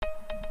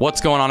What's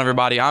going on,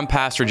 everybody? I'm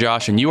Pastor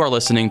Josh, and you are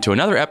listening to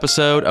another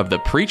episode of the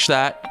Preach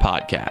That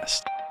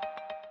Podcast.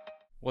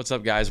 What's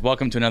up, guys?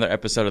 Welcome to another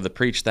episode of the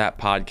Preach That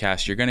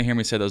Podcast. You're going to hear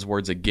me say those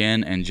words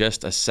again in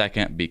just a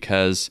second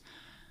because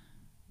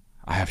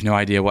I have no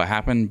idea what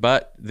happened,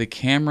 but the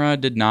camera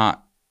did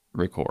not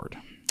record.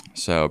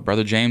 So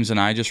Brother James and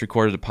I just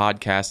recorded a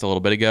podcast a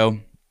little bit ago.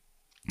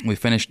 We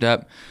finished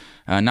up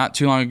not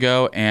too long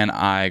ago, and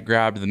I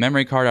grabbed the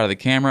memory card out of the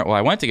camera. Well,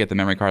 I went to get the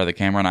memory card out of the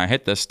camera, and I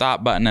hit the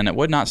stop button, and it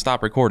would not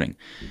stop recording.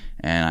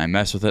 And I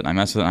messed with it,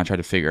 and I tried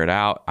to figure it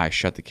out. I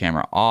shut the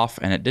camera off,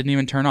 and it didn't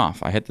even turn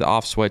off. I hit the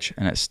off switch,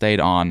 and it stayed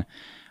on.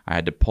 I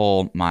had to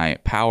pull my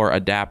power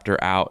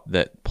adapter out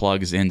that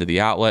plugs into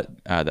the outlet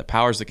that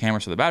powers the camera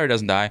so the battery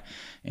doesn't die,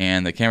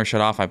 and the camera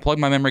shut off. I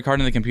plugged my memory card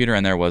into the computer,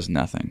 and there was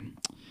nothing.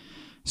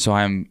 So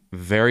I'm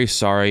very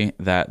sorry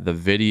that the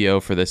video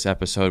for this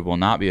episode will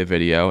not be a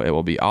video. It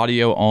will be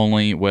audio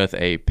only with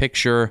a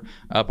picture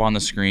up on the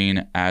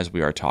screen as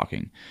we are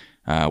talking.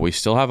 We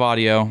still have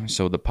audio,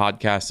 so the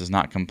podcast is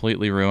not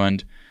completely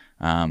ruined,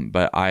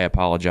 but I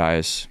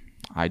apologize.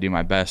 I do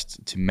my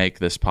best to make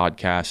this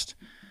podcast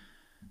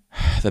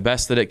the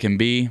best that it can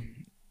be.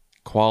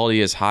 Quality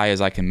as high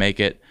as I can make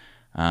it.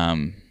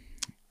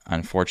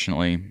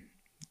 Unfortunately,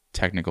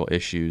 technical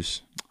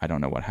issues. I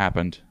don't know what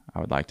happened. I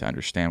would like to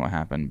understand what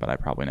happened, but I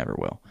probably never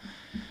will.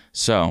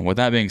 So with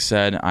that being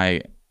said,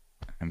 I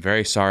am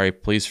very sorry.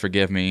 Please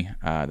forgive me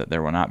that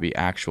there will not be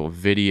actual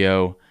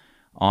video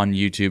on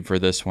YouTube for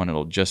this one.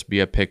 It'll just be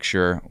a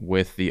picture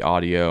with the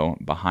audio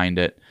behind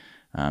it.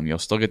 You'll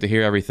still get to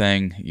hear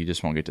everything. You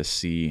just won't get to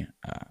see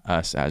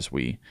us as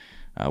we're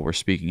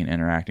speaking and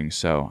interacting.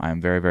 So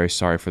I'm very, very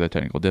sorry for the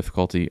technical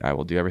difficulty. I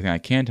will do everything I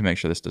can to make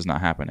sure this does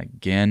not happen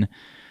again.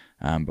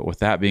 But with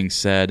that being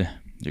said,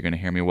 you're going to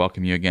hear me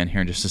welcome you again here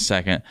in just a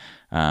second.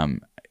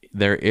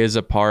 There is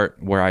a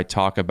part where I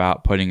talk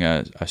about putting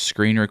a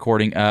screen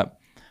recording up.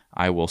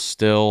 I will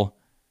still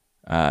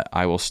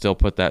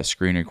put that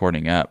screen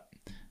recording up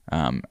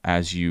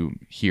as you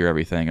hear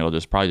everything. It'll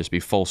probably just be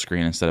full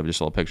screen instead of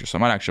just a little picture. So it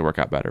might actually work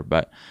out better.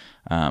 But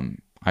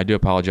I do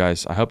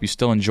apologize. I hope you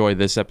still enjoy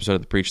this episode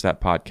of the Preach That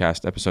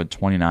Podcast, episode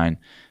 29.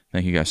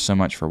 Thank you guys so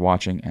much for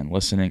watching and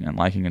listening and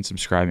liking and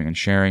subscribing and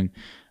sharing.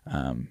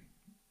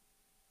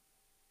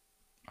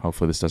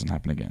 Hopefully this doesn't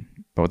happen again.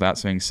 But with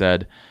that being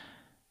said,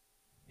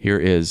 here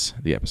is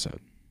the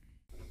episode.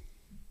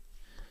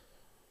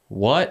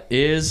 What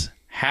is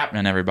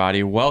happening,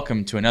 everybody?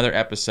 Welcome to another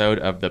episode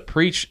of the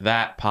Preach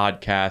That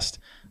Podcast.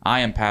 I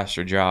am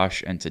Pastor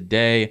Josh, and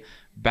today,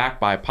 back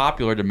by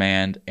popular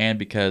demand and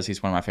because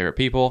he's one of my favorite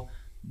people,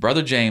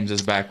 Brother James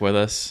is back with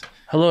us.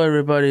 Hello,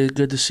 everybody.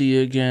 Good to see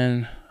you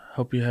again.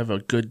 Hope you have a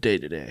good day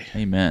today.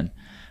 Amen.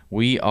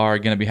 We are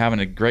going to be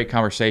having a great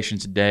conversation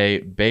today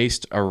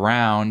based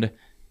around...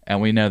 And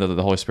we know that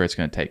the Holy Spirit's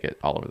going to take it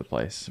all over the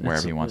place,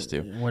 wherever he wants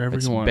to. Whatever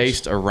it's he wants.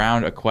 Based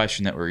around a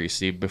question that we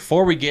received.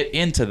 Before we get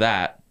into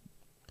that,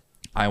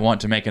 I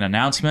want to make an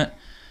announcement.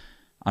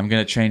 I'm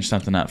going to change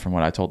something up from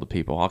what I told the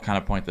people. I'll kind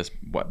of point this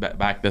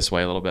back this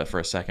way a little bit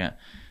for a second.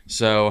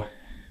 So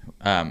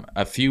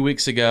a few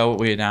weeks ago,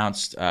 we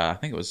announced, I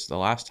think it was the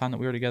last time that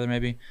we were together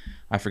maybe.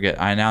 I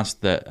forget. I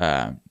announced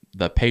the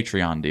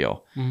Patreon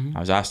deal. Mm-hmm.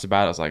 I was asked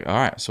about it. I was like, all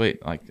right,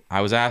 sweet. Like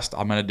I was asked,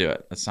 I'm going to do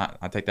it.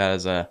 I take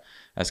that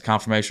as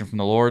confirmation from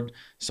the Lord.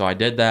 So I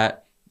did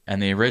that.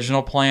 And the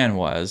original plan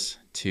was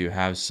to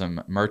have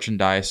some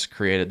merchandise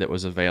created that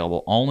was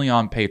available only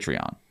on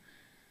Patreon.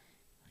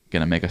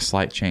 Going to make a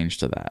slight change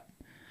to that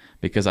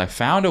because I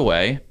found a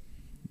way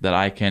that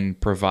I can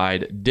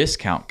provide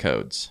discount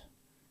codes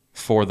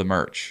for the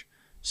merch.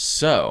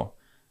 So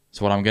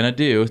what I'm going to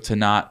do to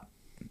not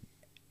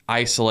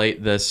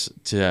isolate this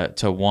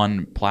to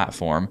one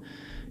platform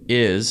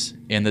is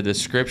in the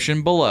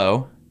description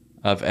below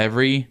of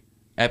every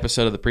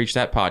episode of the Preach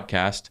That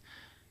Podcast,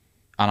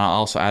 and I'll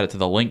also add it to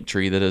the link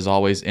tree that is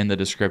always in the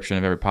description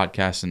of every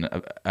podcast and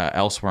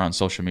elsewhere on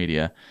social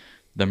media.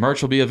 The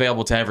merch will be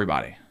available to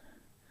everybody.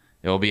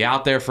 It will be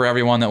out there for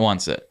everyone that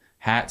wants it.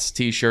 Hats,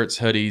 t-shirts,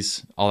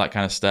 hoodies, all that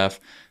kind of stuff.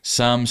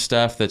 Some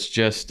stuff that's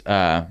just,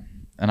 and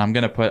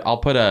I'll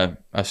put a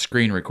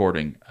screen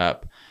recording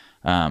up.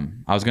 I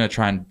was going to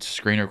try and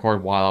screen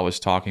record while I was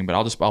talking, but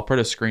I'll put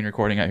a screen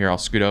recording out here. I'll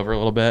scoot over a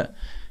little bit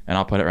and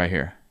I'll put it right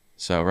here.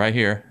 So right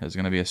here is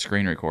going to be a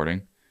screen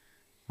recording.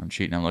 I'm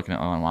cheating. I'm looking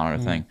at my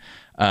monitor thing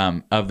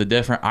of the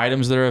different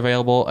items that are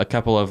available. A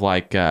couple of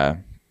like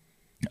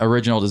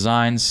original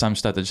designs, some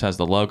stuff that just has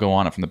the logo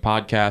on it from the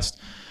podcast.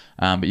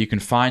 But you can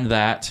find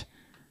that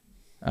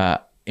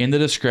in the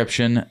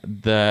description.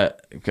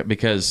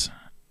 Because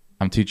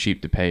I'm too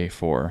cheap to pay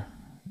for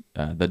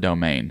the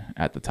domain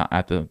at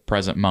the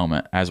present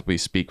moment as we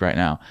speak right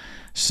now.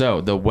 So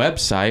the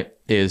website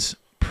is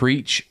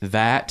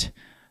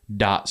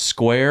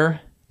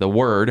preachthat.square. The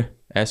word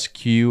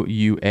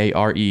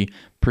SQUARE,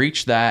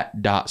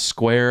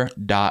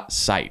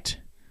 preachthat.square.site.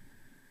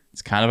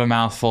 It's kind of a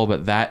mouthful,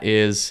 but that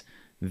is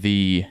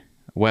the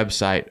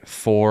website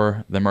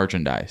for the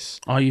merchandise.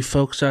 All you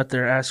folks out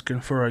there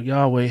asking for a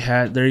Yahweh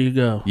hat, there you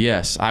go.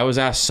 Yes, I was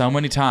asked so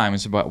many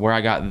times about where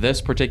I got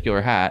this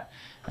particular hat,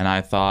 And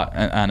I thought,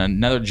 and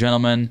another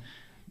gentleman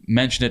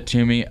mentioned it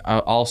to me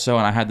also,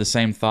 and I had the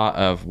same thought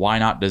of why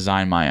not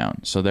design my own.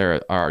 So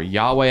there are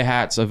Yahweh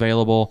hats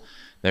available.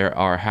 There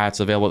are hats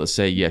available that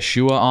say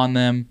Yeshua on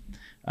them.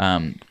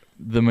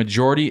 The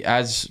majority,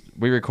 as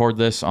we record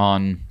this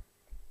on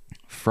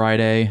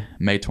Friday,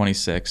 May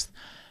 26th,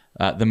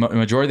 the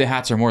majority of the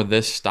hats are more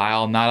this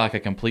style, not like a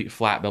complete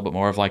flat bill, but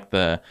more of like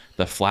the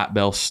flat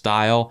bill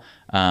style.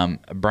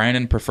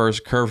 Brandon prefers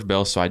curved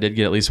bill, so I did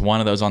get at least one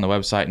of those on the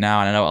website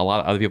now. And I know a lot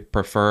of other people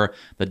prefer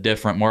the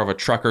different, more of a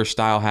trucker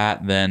style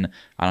hat than,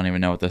 I don't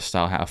even know what this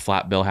style hat, a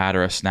flat bill hat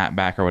or a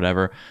snapback or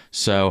whatever.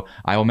 So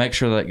I will make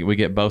sure that we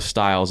get both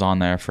styles on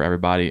there for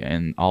everybody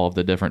and all of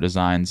the different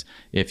designs.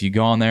 If you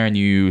go on there and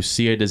you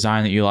see a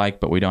design that you like,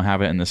 but we don't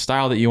have it in the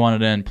style that you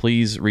want it in,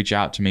 please reach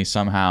out to me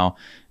somehow.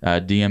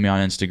 DM me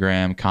on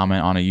Instagram,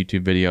 comment on a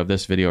YouTube video of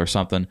this video or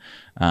something.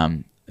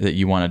 That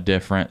you want a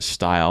different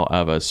style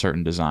of a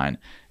certain design,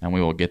 and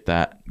we will get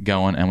that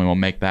going and we will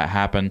make that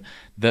happen.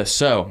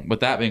 So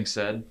with that being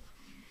said,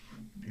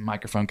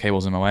 microphone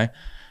cable's in my way.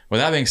 With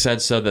that being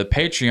said, so the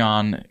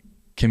Patreon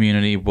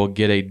community will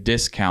get a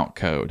discount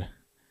code.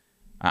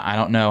 I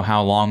don't know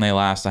how long they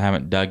last. I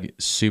haven't dug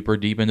super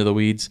deep into the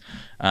weeds,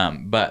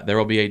 but there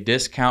will be a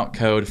discount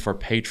code for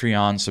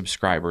Patreon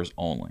subscribers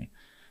only.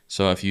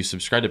 So if you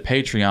subscribe to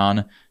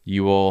Patreon,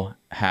 you will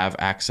have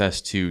access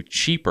to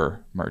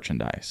cheaper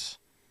merchandise,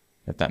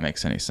 if that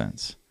makes any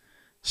sense.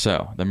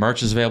 So the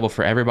merch is available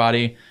for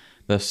everybody.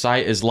 The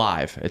site is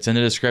live. It's in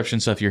the description.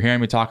 So if you're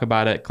hearing me talk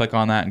about it, click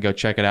on that and go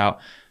check it out.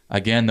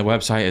 Again, the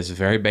website is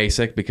very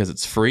basic because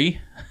it's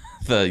free.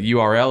 The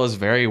URL is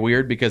very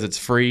weird because it's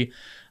free.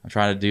 I'm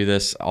trying to do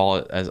this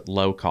all as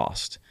low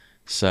cost.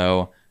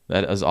 So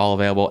that is all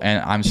available.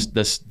 And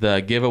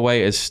the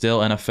giveaway is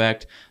still in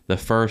effect.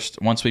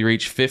 Once we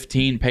reach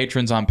 15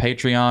 patrons on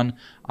Patreon,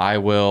 I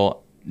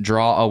will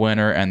draw a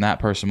winner, and that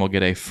person will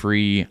get a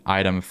free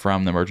item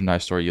from the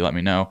merchandise store. You let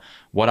me know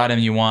what item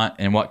you want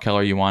and what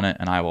color you want it,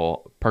 and I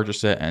will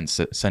purchase it and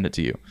send it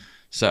to you.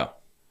 So,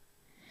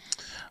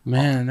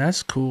 man,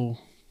 that's cool.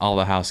 All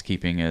the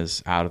housekeeping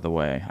is out of the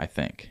way, I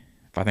think.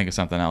 If I think of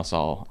something else,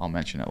 I'll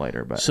mention it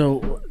later. But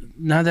so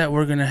now that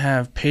we're gonna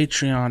have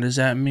Patreon, does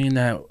that mean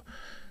that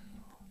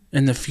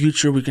in the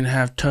future we can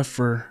have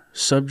tougher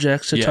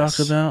subjects to talk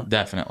about?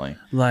 Definitely.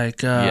 Like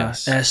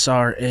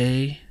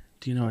SRA.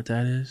 Do you know what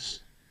that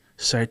is?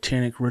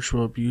 Satanic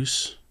ritual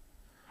abuse.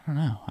 I don't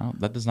know.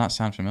 That does not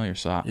sound familiar.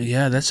 So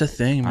yeah, that's a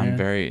thing,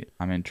 man.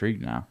 I'm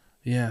intrigued now.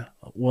 Yeah.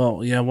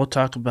 Well, yeah, we'll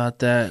talk about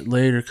that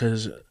later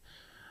because,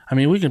 I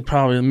mean, we can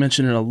probably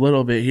mention it a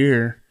little bit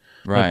here.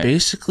 Right. But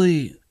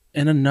basically,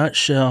 in a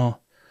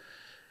nutshell,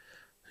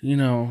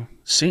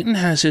 Satan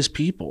has his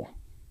people.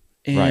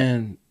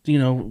 And,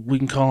 we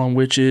can call them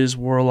witches,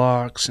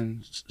 warlocks,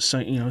 and,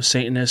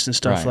 Satanists and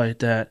stuff like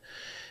that.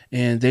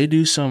 And they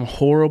do some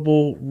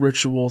horrible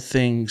ritual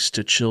things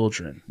to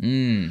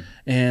children.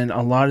 And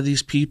a lot of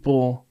these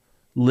people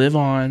live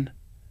on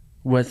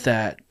with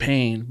that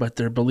pain, but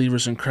they're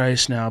believers in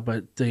Christ now,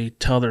 but they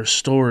tell their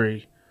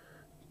story.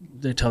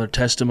 They tell their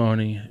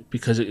testimony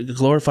because it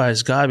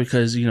glorifies God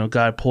because,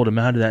 God pulled them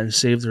out of that and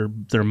saved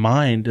their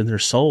mind and their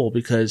soul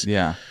because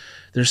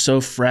they're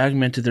so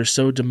fragmented. They're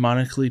so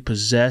demonically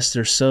possessed.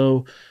 They're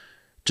so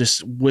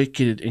just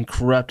wicked and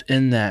corrupt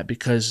in that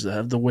because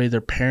of the way their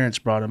parents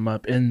brought them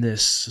up in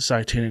this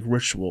satanic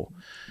ritual.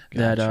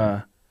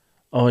 Gotcha.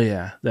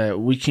 That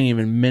we can't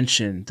even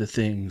mention the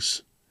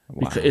things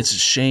because it's a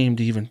shame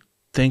to even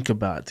think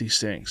about these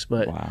things.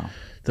 But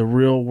the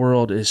real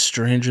world is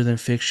stranger than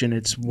fiction.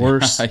 It's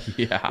worse.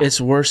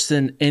 It's worse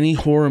than any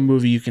horror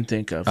movie you can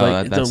think of.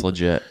 That's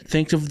legit.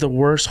 Think of the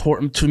worst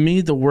horror. To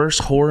me, the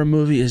worst horror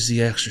movie is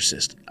The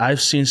Exorcist. I've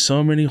seen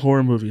so many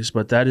horror movies,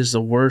 but that is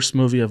the worst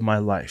movie of my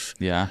life.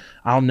 Yeah.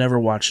 I'll never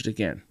watch it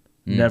again.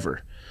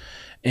 Never.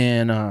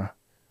 And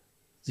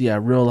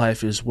real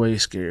life is way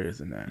scarier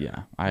than that.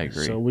 Yeah, I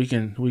agree. So we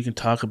can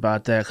talk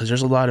about that because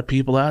there's a lot of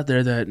people out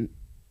there that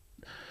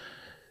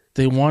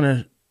they want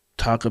to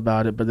talk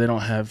about it, but they don't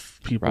have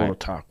people to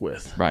talk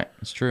with. Right,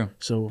 it's true.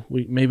 So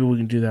maybe we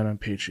can do that on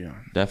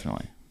Patreon.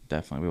 Definitely,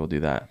 we will do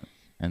that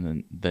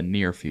in the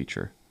near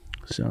future.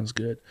 Sounds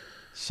good.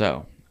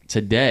 So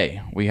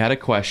today we had a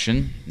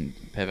question.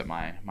 Pivot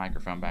my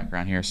microphone back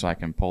around here so I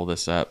can pull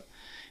this up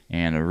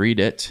and read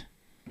it.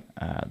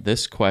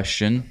 This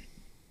question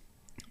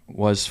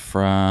was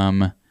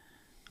from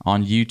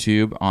on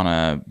YouTube on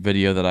a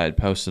video that I had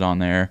posted on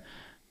there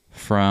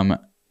from.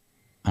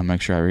 I'll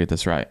make sure I read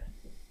this right.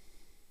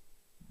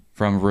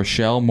 From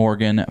Rochelle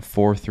Morgan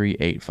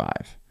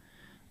 4385.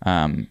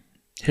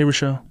 Hey,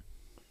 Rochelle.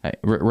 Hey,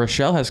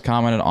 Rochelle has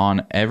commented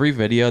on every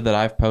video that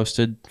I've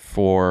posted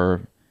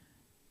for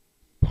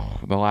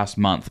the last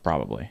month,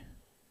 probably.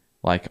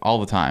 Like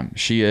all the time.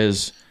 She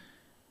is,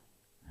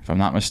 if I'm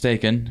not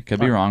mistaken, could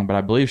be wrong, but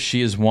I believe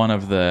she is one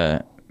of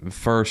the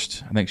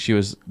first. I think she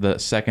was the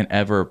second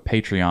ever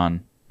Patreon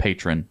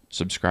patron,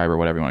 subscriber,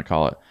 whatever you want to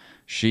call it.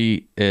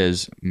 She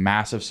is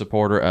massive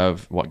supporter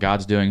of what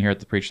God's doing here at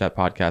the Preach That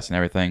podcast and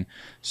everything.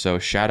 So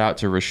shout out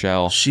to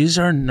Rochelle. She's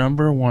our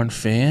 #1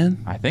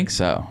 fan? I think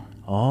so.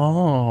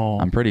 Oh.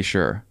 I'm pretty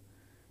sure.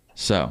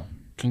 So.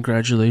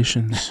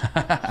 Congratulations.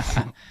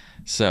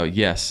 So,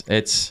 yes,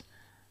 it's,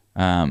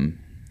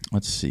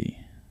 let's see.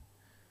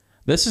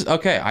 This is,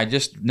 okay, I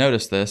just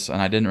noticed this,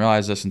 and I didn't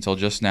realize this until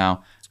just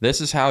now.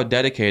 This is how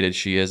dedicated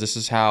she is. This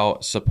is how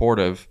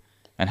supportive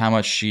and how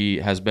much she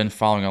has been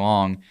following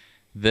along.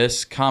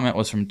 This comment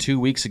was from 2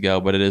 weeks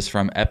ago, but it is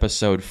from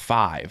episode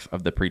 5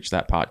 of the Preach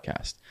That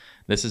podcast.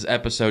 This is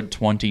episode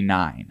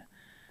 29.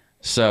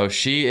 So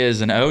she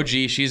is an OG.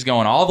 She's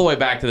going all the way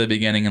back to the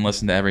beginning and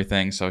listen to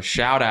everything. So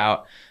shout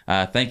out.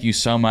 Thank you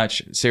so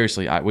much.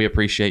 Seriously, we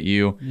appreciate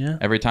you. Yeah.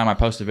 Every time I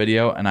post a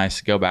video and I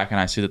go back and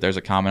I see that there's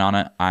a comment on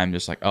it, I'm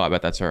just like, oh, I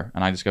bet that's her.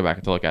 And I just go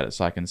back to look at it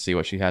so I can see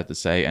what she has to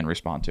say and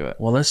respond to it.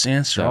 Well, let's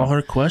answer all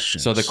her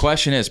questions. So the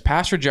question is,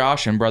 Pastor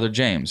Josh and Brother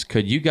James,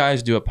 could you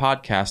guys do a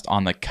podcast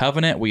on the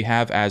covenant we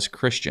have as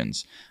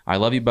Christians? I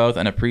love you both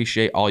and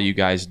appreciate all you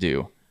guys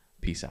do.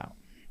 Peace out.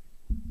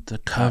 The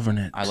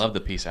covenant. I love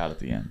the peace out at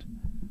the end.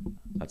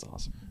 That's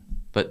awesome.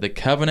 But the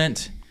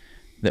covenant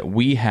that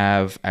we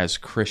have as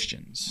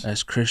Christians.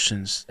 As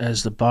Christians,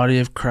 as the body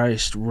of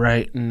Christ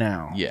right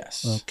now.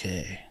 Yes.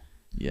 Okay.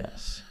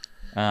 Yes.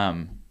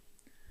 To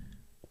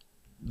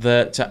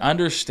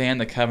understand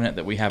the covenant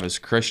that we have as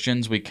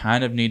Christians, we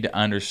kind of need to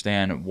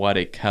understand what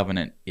a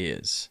covenant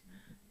is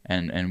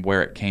and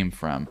where it came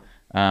from.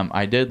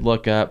 I did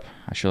look up,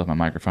 I should have my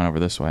microphone over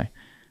this way.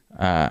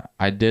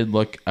 I did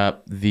look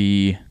up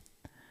the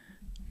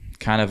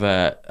kind of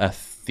a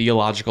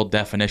theological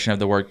definition of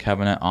the word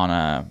covenant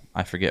on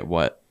I forget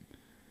what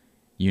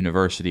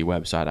university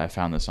website I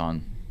found this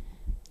on.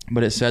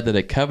 But it said that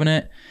a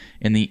covenant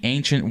in the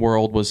ancient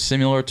world was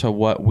similar to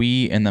what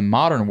we in the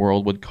modern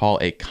world would call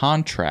a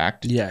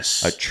contract,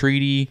 yes, a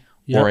treaty,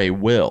 or a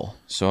will.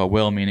 So a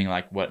will meaning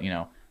like what,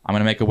 I'm going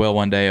to make a will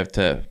one day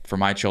for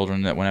my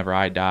children that whenever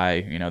I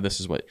die, this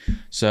is what.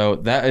 So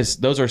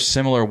those are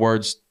similar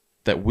words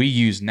that we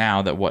use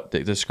now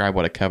that describe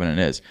what a covenant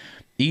is.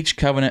 Each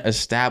covenant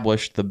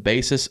established the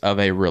basis of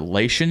a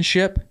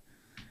relationship,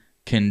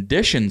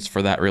 conditions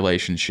for that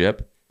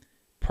relationship,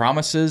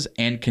 promises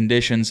and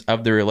conditions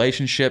of the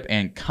relationship,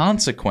 and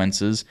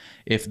consequences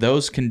if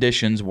those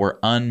conditions were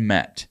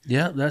unmet.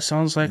 Yeah, that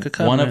sounds like a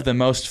covenant. One of the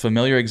most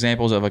familiar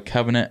examples of a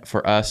covenant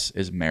for us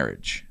is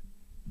marriage.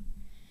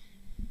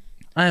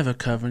 I have a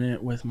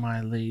covenant with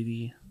my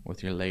lady.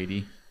 With your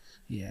lady?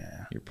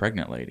 Yeah. Your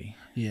pregnant lady?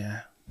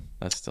 Yeah.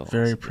 That's still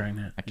very awesome.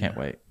 Pregnant. I can't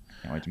wait.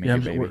 Can't wait to meet your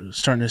baby. We're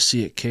starting to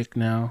see it kick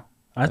now.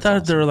 I That's thought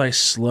awesome. they were like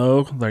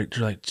slow. Like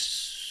they're like,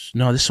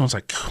 no, this one's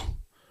like.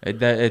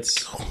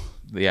 It's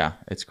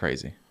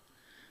crazy.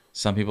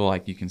 Some people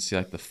like you can see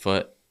like the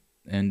foot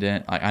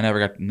indent.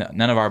 Like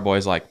none of our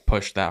boys like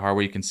push that hard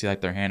where you can see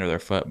like their hand or their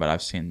foot. But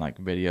I've seen like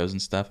videos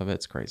and stuff of it.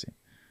 It's crazy.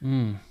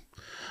 I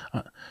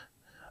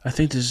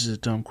think this is a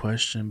dumb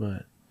question,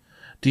 but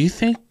do you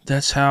think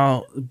that's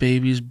how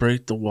babies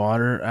break the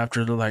water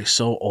after they're like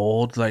so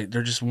old? Like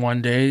they're just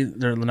one day,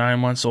 they're 9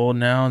 months old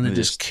now, and they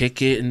just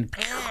kick it and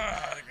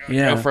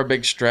go for a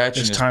big stretch.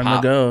 It's and time just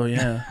pop. to go.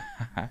 Yeah,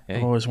 Hey.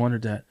 I've always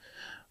wondered that.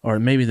 Or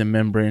maybe the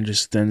membrane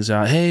just thins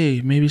out.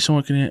 Hey, maybe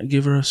someone can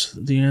give us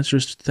the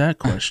answers to that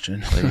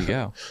question. There you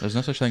go. There's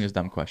no such thing as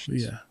dumb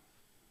questions. Yeah.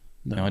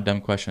 No, a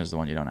dumb question is the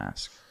one you don't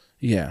ask.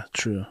 Yeah,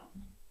 true.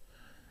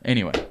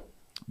 Anyway,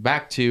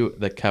 back to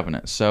the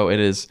covenant. So it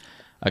is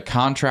a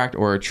contract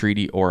or a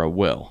treaty or a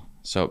will.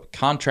 So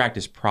contract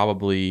is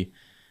probably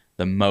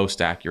the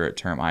most accurate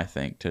term, I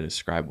think, to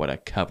describe what a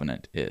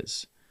covenant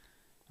is.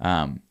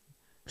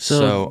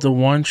 So the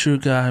one true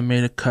God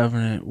made a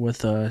covenant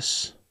with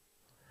us,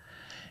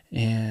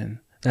 and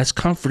that's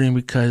comforting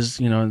because,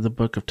 in the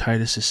book of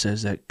Titus it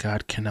says that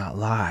God cannot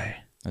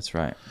lie. That's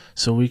right.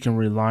 So we can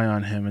rely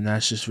on him, and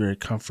that's just very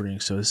comforting.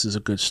 So this is a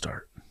good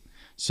start.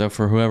 So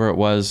for whoever it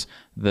was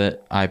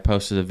that I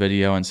posted a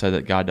video and said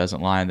that God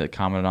doesn't lie, that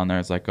commented on there,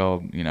 it's like, oh,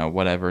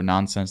 whatever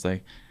nonsense.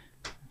 It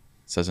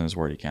says in his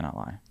word he cannot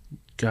lie.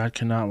 God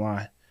cannot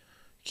lie.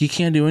 He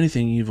can't do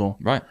anything evil.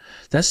 Right.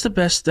 That's the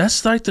best.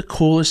 That's like the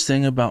coolest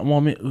thing about,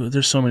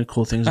 there's so many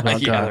cool things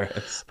about Yeah, God. there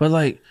is. But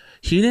like,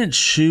 he didn't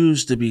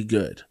choose to be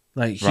good.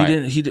 Like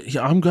he didn't,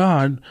 I'm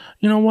God.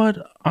 You know what?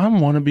 I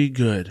want to be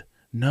good.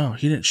 No,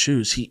 he didn't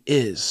choose. He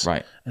is.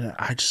 Right. And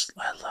I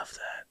love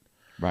that.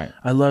 Right.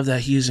 I love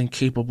that he is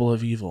incapable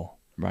of evil.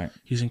 Right.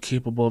 He's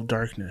incapable of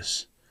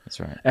darkness. That's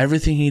right.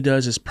 Everything he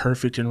does is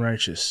perfect and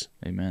righteous.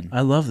 Amen.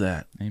 I love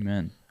that.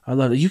 Amen. I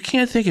love it. You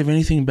can't think of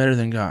anything better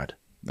than God.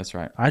 That's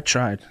right. I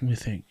tried. Let me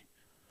think.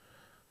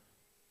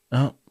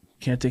 Oh,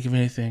 can't think of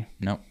anything.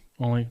 Nope.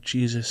 Only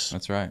Jesus.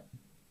 That's right.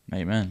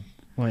 Amen.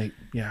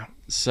 Yeah.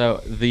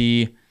 So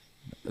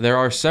there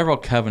are several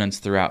covenants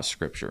throughout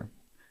Scripture.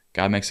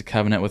 God makes a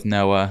covenant with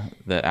Noah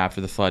that after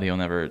the flood he'll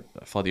never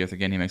flood the earth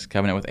again. He makes a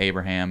covenant with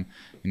Abraham.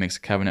 He makes a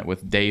covenant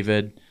with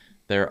David.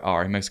 He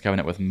makes a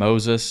covenant with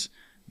Moses.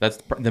 That's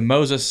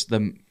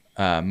the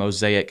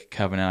Mosaic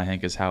covenant, I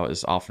think, is how it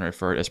is often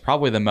referred. It's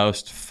probably the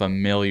most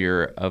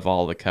familiar of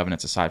all the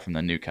covenants aside from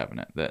the new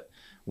covenant that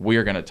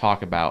we're going to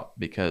talk about,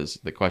 because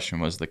the question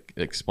was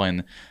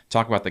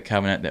talk about the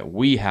covenant that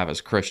we have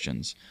as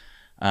Christians.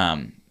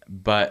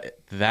 but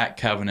that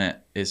covenant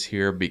is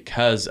here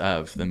because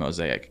of the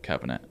Mosaic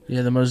covenant.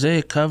 Yeah, the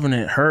Mosaic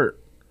covenant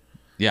hurt.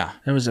 Yeah.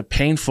 It was a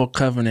painful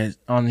covenant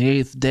on the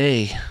 8th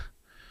day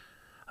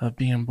of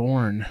being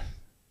born.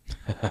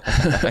 Yeah,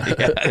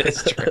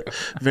 that's true.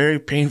 Very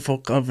painful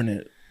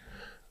covenant.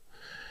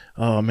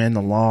 Oh, man,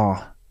 the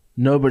law.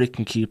 Nobody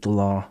can keep the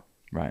law.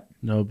 Right.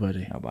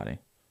 Nobody.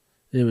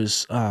 It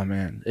was, oh,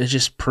 man. It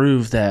just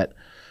proved that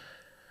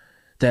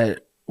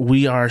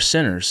we are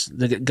sinners.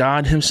 That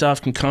God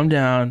himself can come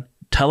down,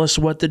 tell us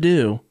what to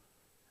do,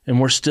 and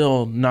we're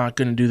still not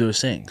going to do those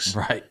things.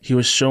 Right. He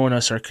was showing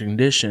us our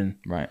condition.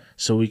 Right.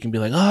 So we can be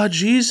like, oh,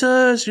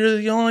 Jesus, you're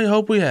the only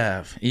hope we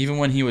have. Even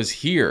when he was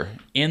here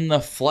in the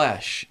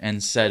flesh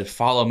and said,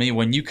 follow me,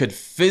 when you could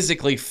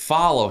physically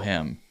follow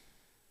him,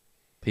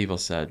 people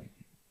said,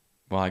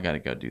 well, I got to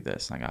go do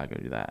this, and I got to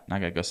go do that, and I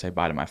got to go say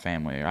bye to my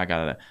family, or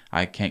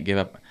I can't give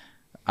up.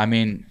 I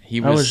mean,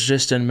 I was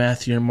just in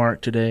Matthew and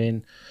Mark today,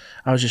 and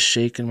I was just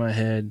shaking my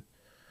head.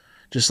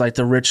 Just like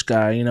the rich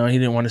guy, he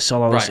didn't want to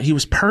sell all this. He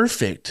was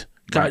perfect.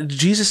 God,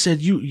 Jesus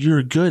said,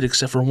 you're good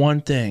except for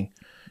one thing.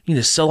 You need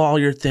to sell all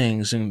your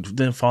things and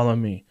then follow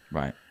me.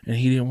 Right. And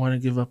he didn't want to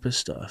give up his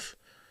stuff.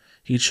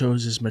 He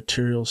chose his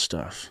material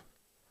stuff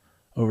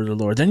over the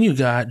Lord. Then you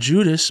got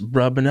Judas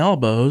rubbing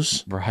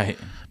elbows. Right.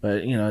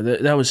 But,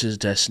 that was his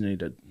destiny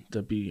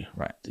to be.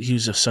 Right. He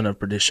was a son of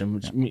perdition.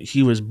 Which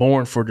he was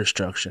born for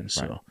destruction.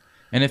 So. Right.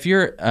 And if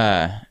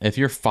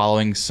you're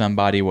following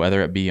somebody,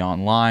 whether it be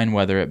online,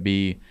 whether it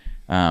be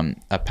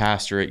a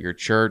pastor at your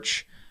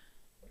church,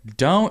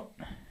 don't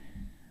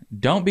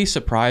be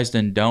surprised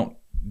and don't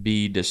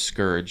be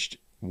discouraged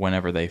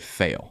whenever they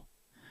fail.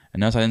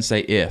 And notice I didn't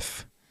say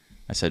if,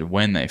 I said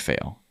when they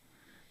fail,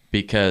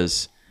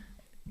 because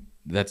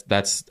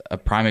that's a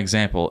prime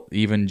example.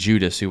 Even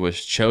Judas, who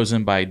was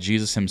chosen by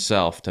Jesus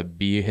himself to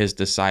be his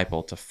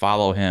disciple, to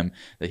follow him,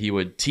 that he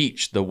would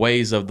teach the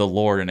ways of the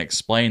Lord and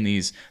explain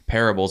these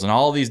parables and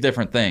all these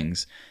different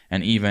things,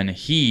 and even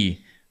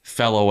he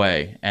fell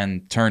away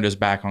and turned his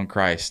back on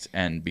Christ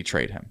and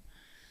betrayed him.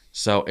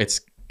 So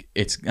it's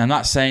I'm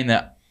not saying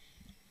that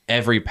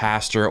every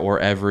pastor or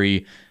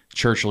every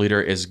church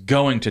leader is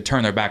going to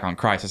turn their back on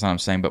Christ. That's not what I'm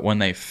saying. But when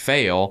they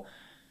fail,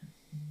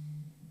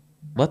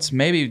 let's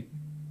maybe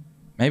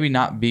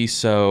not be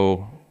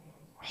so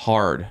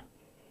hard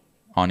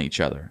on each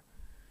other.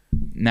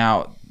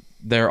 Now,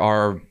 there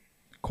are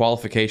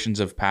qualifications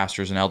of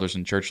pastors and elders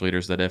and church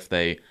leaders that if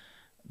they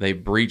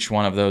breach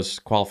one of those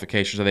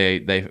qualifications, or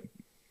they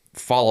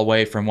fall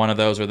away from one of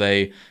those, or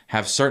they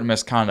have certain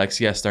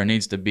misconducts, yes, there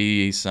needs to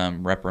be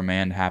some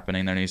reprimand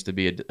happening. There needs to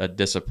be a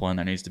discipline.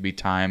 There needs to be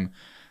time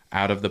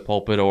out of the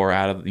pulpit or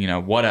out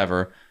of,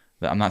 whatever.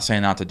 I'm not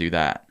saying not to do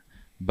that,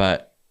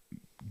 but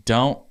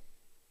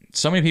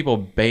so many people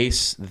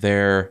base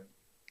their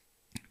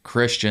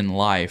Christian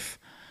life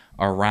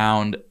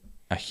around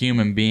a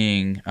human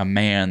being, a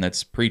man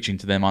that's preaching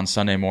to them on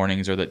Sunday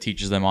mornings or that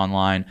teaches them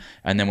online,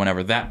 and then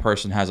whenever that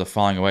person has a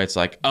falling away, it's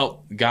like,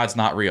 oh, God's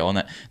not real. And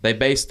that they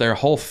base their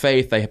whole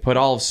faith, they put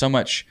so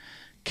much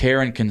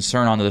care and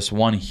concern onto this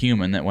one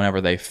human that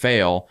whenever they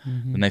fail,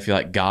 then they feel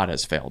like God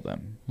has failed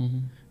them. Mm-hmm.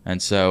 And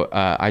so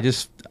I don't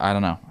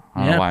know.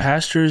 I don't know why.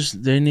 Pastors,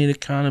 they need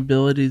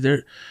accountability.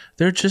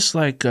 They're just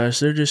like us.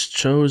 They're just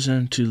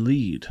chosen to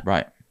lead.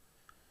 Right.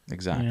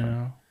 Exactly.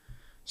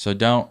 So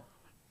don't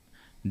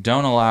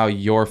allow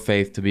your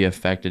faith to be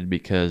affected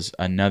because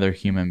another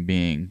human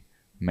being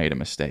made a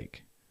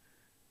mistake.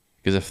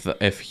 Because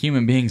if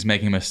human beings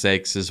making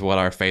mistakes is what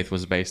our faith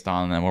was based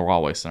on, then we're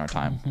all wasting our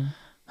time.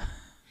 Mm-hmm.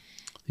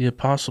 The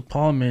Apostle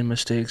Paul made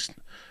mistakes.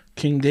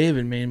 King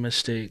David made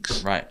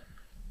mistakes. Right.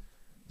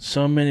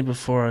 So many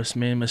before us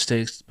made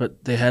mistakes,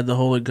 but they had the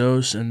Holy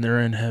Ghost and they're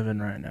in heaven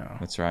right now.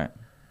 That's right.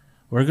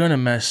 We're going to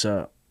mess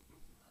up.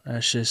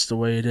 That's just the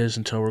way it is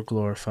until we're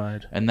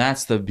glorified. And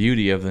that's the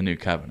beauty of the new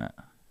covenant.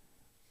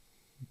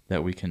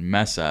 That we can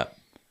mess up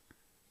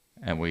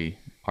and we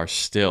are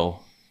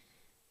still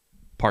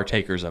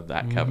partakers of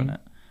that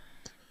covenant.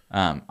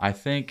 I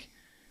think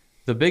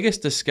the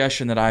biggest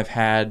discussion that I've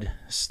had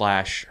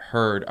 /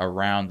 heard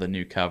around the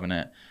new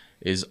covenant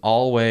is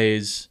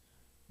always,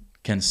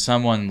 can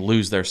someone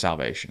lose their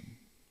salvation?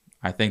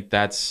 I think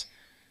that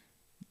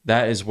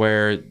is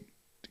where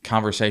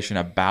conversation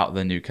about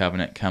the new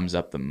covenant comes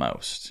up the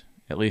most,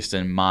 at least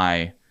in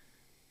my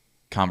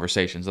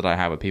conversations that I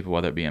have with people,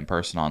 whether it be in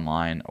person,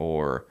 online,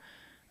 or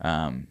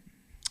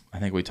I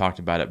think we talked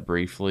about it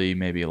briefly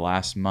maybe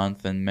last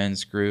month in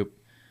men's group.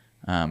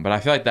 But I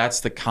feel like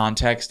that's the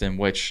context in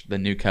which the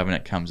new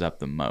covenant comes up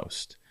the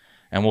most.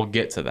 And we'll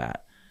get to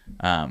that.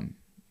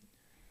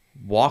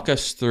 Walk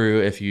us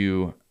through, if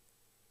you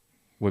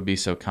would be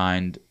so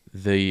kind,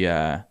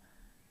 the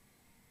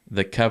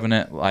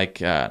covenant, like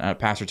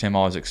Pastor Tim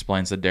always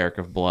explains the derrick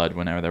of blood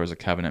whenever there was a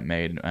covenant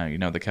made,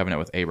 the covenant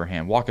with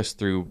Abraham. Walk us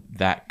through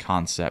that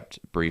concept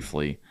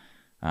briefly.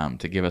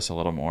 To give us a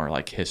little more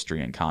like history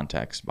and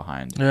context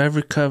behind.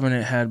 Every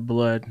covenant had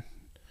blood.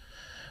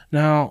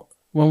 Now,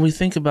 when we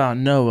think about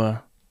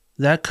Noah,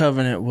 that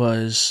covenant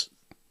was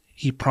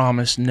he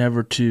promised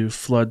never to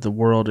flood the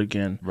world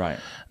again. Right.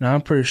 Now,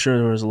 I'm pretty sure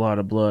there was a lot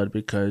of blood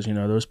because,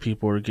 those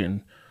people were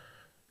getting,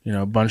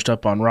 bunched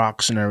up on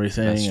rocks and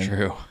everything. That's and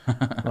true.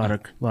 a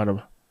lot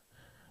of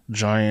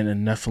giant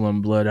and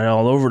Nephilim blood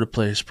all over the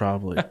place,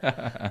 probably.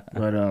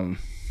 But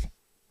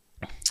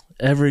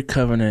every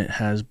covenant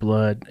has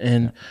blood.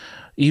 And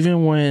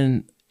even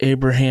when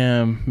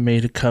Abraham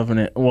made a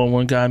covenant,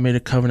 when God made a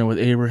covenant with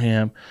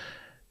Abraham,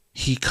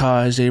 he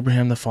caused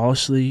Abraham to fall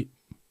asleep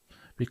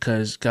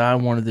because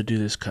God wanted to do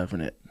this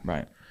covenant.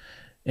 Right.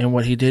 And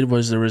what he did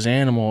was there was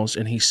animals,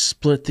 and he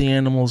split the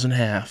animals in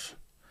half,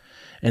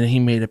 and he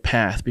made a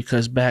path.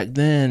 Because back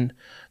then,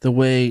 the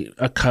way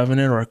a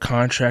covenant or a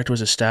contract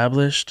was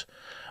established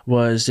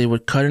was they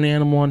would cut an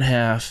animal in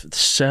half,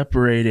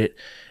 separate it,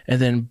 and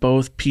then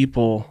both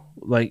people,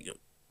 like,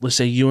 let's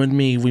say you and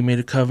me, we made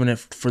a covenant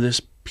for this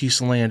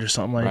piece of land or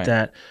something like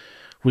that.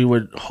 We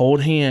would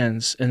hold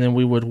hands, and then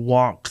we would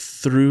walk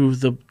through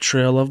the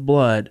trail of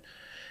blood.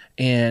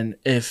 And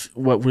if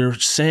what we were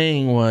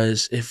saying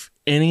was, if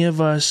any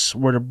of us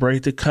were to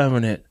break the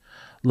covenant,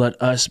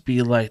 let us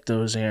be like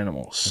those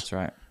animals. That's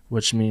right.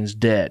 Which means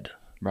dead.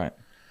 Right.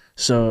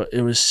 So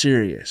it was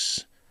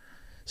serious.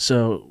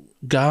 So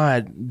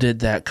God did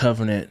that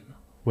covenant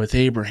with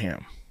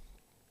Abraham.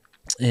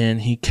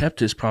 And he kept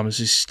his promises.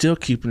 He's still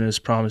keeping his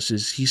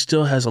promises. He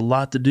still has a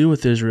lot to do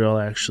with Israel,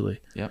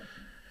 actually. Yep.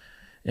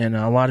 And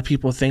a lot of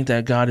people think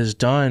that God is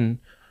done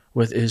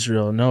with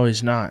Israel. No,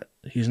 he's not.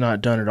 He's not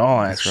done at all,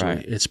 actually.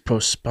 Right. It's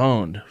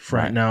postponed for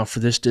right now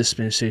for this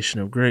dispensation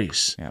of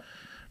grace. Yep.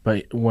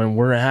 But when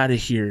we're out of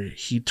here,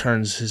 he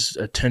turns his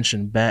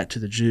attention back to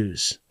the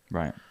Jews.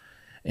 Right.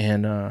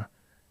 And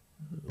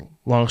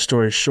long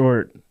story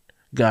short,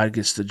 God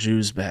gets the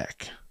Jews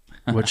back,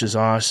 which is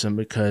awesome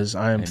because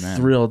I am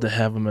thrilled to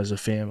have them as a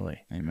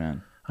family.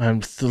 Amen. I'm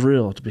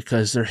thrilled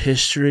because their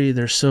history,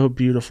 they're so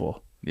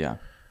beautiful. Yeah.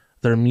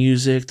 Their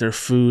music, their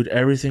food,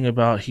 everything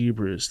about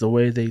Hebrews, the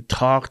way they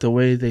talk, the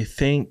way they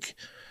think,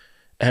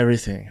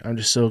 everything. I'm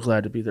just so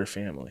glad to be their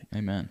family.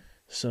 Amen.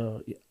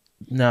 So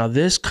now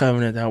this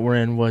covenant that we're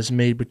in was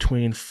made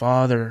between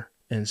father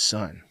and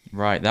son.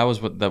 Right. That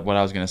was what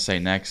I was going to say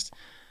next.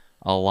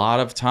 A lot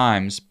of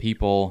times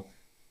people,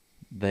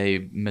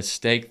 they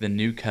mistake the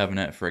new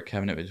covenant for a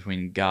covenant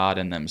between God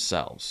and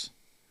themselves.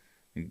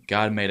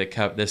 God made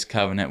this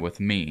covenant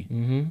with me.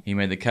 Mm-hmm. He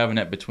made the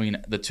covenant between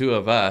the two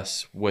of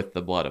us with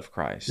the blood of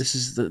Christ. This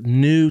is the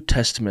New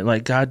Testament.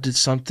 Like God did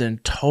something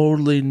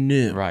totally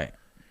new. Right.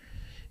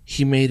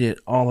 He made it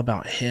all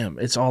about him.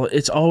 It's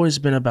always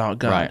been about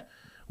God. Right.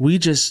 We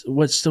just,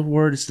 what's the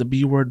word? It's the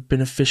B word,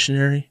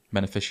 beneficiary.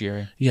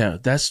 Beneficiary. Yeah,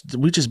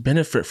 we just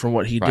benefit from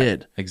what he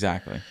did.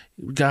 Exactly.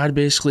 God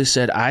basically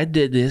said, I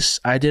did this.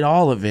 I did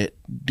all of it.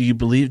 Do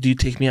you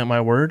take me at my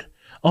word?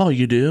 Oh,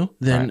 you do?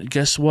 Then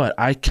guess what?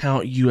 I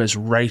count you as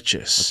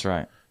righteous. That's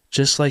right.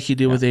 Just like he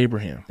did with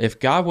Abraham. If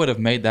God would have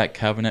made that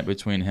covenant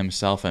between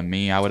himself and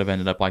me, I would have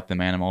ended up like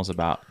the animals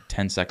about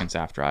 10 seconds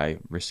after I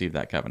received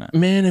that covenant.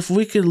 Man, if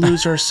we could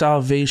lose our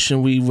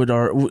salvation, we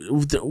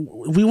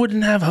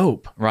wouldn't have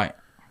hope. Right.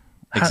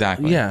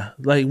 Exactly.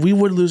 Like we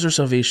would lose our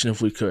salvation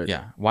if we could.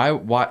 Yeah.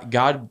 Why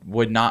God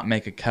would not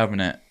make a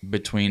covenant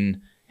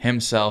between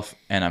himself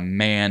and a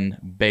man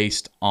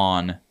based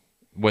on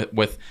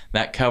with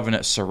that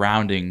covenant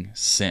surrounding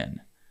sin,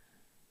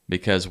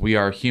 because we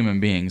are human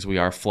beings, we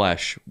are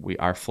flesh,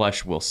 our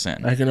flesh will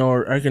sin. I can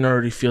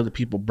already feel the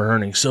people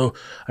burning. So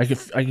I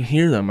can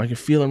hear them. I can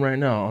feel them right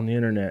now on the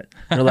internet.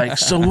 They're like,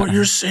 so what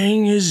you're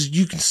saying is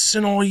you can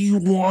sin all you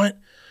want?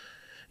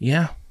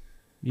 Yeah,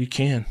 you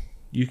can.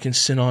 You can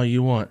sin all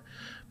you want.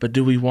 But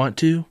do we want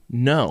to?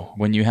 No.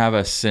 When you have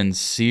a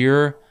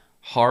sincere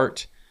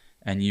heart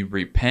and you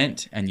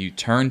repent and you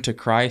turn to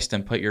Christ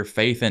and put your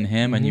faith in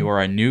him, and you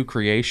are a new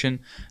creation,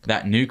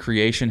 that new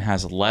creation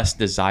has less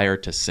desire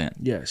to sin.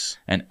 Yes.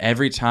 And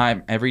every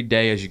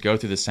day as you go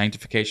through the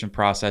sanctification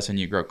process and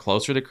you grow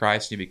closer to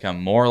Christ, you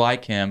become more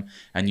like him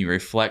and you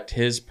reflect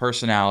his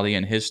personality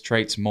and his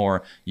traits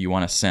more, you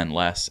want to sin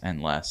less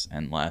and less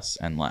and less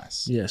and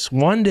less. Yes.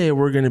 One day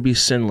we're going to be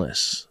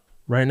sinless.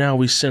 Right now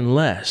we sin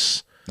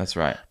less. That's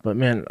right. But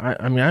man,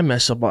 I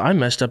messed up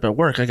at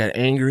work. I got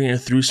angry and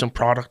threw some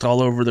product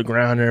all over the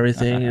ground and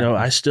everything.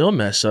 I still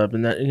mess up,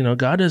 and that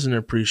God doesn't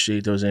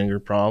appreciate those anger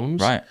problems.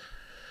 Right.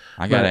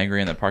 I got angry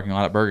in the parking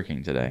lot at Burger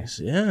King today.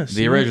 Yes.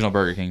 The original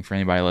Burger King, for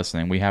anybody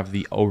listening. We have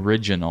the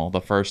original,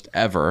 the first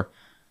ever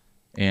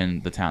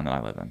in the town that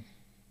I live in.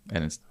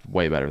 And it's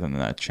way better than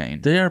that chain.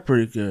 They are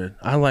pretty good.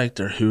 I like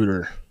their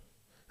Hooter.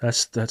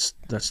 That's the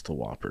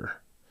Whopper.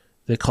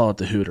 They call it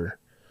the Hooter.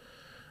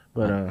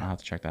 But I'll have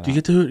to check that out.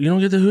 You don't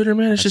get the Hooter,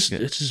 man? It's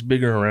just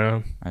bigger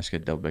around. I just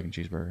get double bacon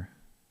cheeseburger.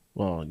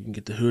 Well, you can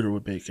get the Hooter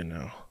with bacon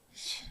now.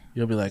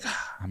 You'll be like,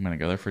 I'm gonna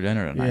go there for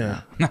dinner tonight.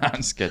 Yeah. I'm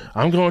just kidding.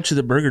 I'm going to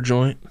the burger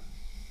joint.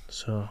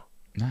 So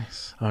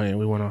nice. Oh yeah,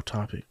 we went off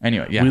topic.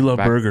 Anyway, yeah. We love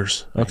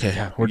burgers.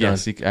 Okay, we're done.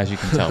 Yes, as you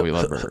can tell, we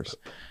love burgers.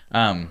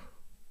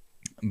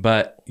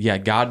 But yeah,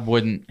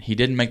 he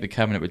didn't make the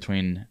covenant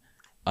between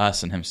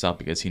us and himself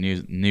because he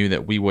knew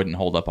that we wouldn't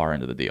hold up our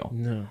end of the deal.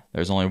 No.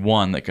 There's only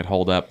one that could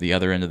hold up the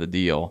other end of the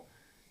deal,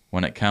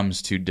 when it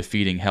comes to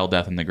defeating hell,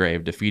 death, and the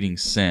grave, defeating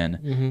sin,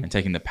 and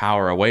taking the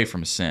power away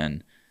from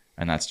sin,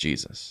 and that's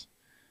Jesus.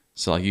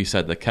 So like you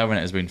said, the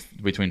covenant is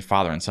between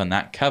Father and Son.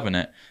 That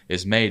covenant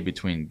is made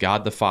between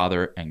God the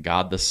Father and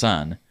God the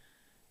Son.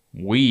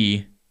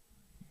 We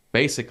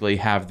basically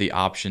have the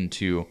option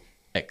to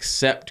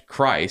accept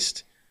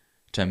Christ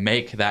to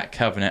make that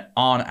covenant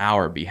on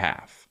our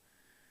behalf.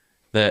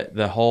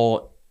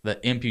 The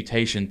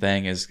imputation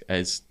thing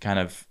is kind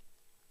of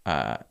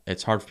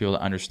it's hard for people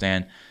to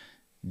understand.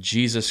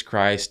 Jesus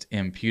Christ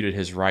imputed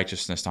his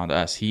righteousness onto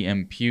us. He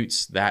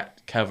imputes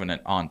that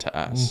covenant onto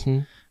us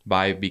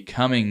by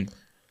becoming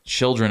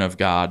children of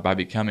God, by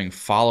becoming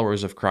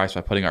followers of Christ,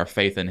 by putting our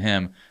faith in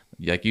him.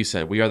 Like you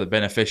said, we are the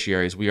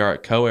beneficiaries. We are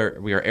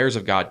heirs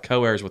of God,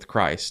 co-heirs with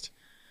Christ.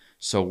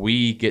 So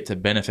we get to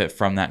benefit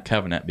from that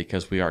covenant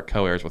because we are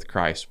co-heirs with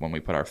Christ when we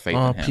put our faith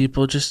in him.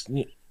 People, just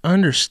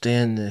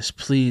understand this,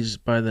 please,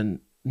 by the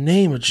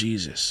name of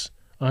Jesus.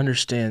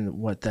 Understand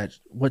what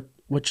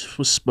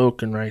was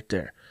spoken right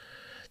there.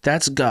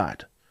 That's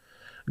God.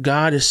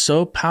 God is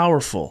so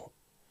powerful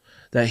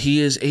that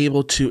he is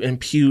able to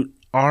impute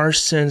our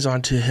sins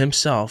onto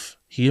himself.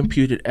 He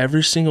imputed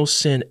every single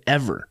sin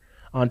ever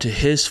onto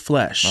his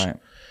flesh. Right.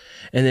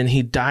 And then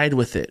he died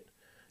with it.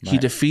 Right. He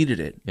defeated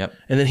it. Yep.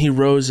 And then he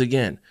rose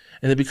again.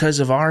 And then because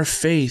of our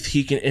faith,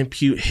 he can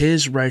impute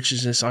his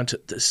righteousness onto...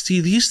 See,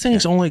 these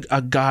things only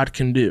a God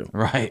can do.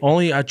 Right.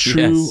 Only a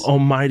true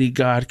almighty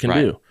God can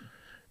do.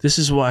 This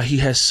is why he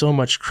has so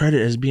much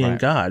credit as being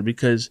God,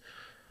 because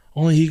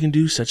only he can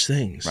do such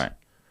things. Right.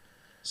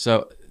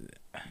 So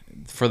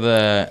for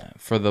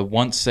the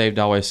once saved,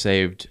 always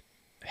saved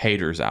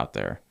haters out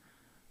there,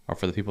 or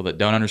for the people that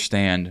don't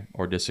understand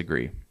or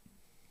disagree,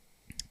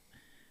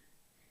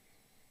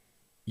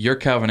 your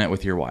covenant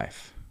with your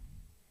wife,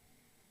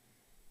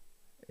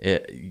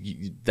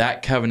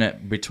 that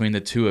covenant between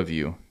the two of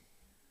you,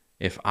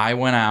 if I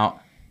went out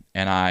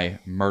and I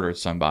murdered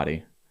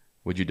somebody,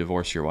 would you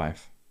divorce your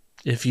wife?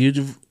 If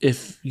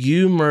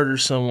you murder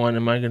someone,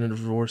 am I going to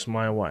divorce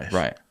my wife?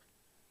 Right.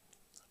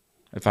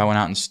 If I went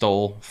out and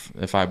stole,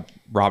 if I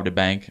robbed a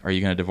bank, are you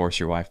going to divorce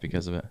your wife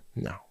because of it?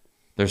 No.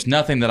 There's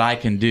nothing that I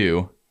can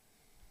do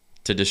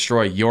to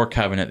destroy your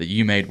covenant that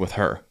you made with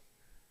her.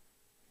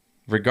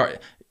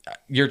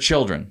 Your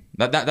children.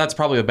 That's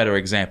probably a better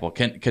example.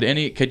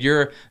 Could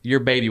your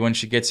baby, when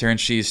she gets here and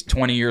she's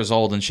 20 years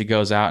old and she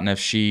goes out, and if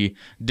she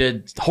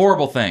did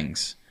horrible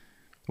things,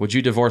 would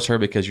you divorce her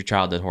because your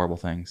child did horrible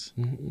things?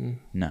 Mm-mm.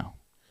 No.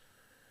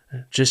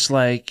 Just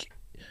like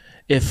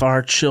if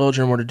our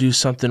children were to do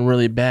something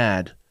really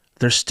bad,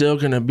 they're still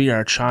going to be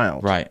our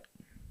child. Right.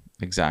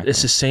 Exactly.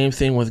 It's the same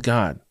thing with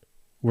God.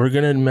 We're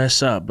going to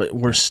mess up, but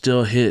we're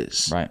still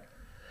his. Right.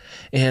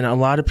 And a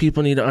lot of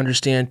people need to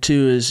understand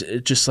too, is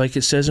just like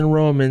it says in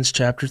Romans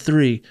chapter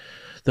 3,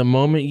 the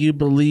moment you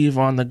believe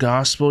on the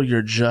gospel,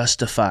 you're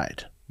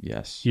justified.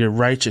 Yes. You're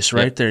righteous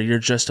right there. You're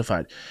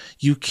justified.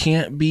 You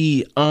can't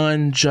be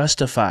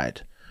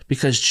unjustified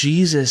because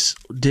Jesus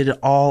did it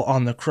all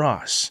on the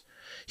cross.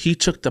 He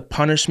took the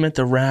punishment,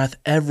 the wrath,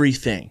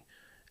 everything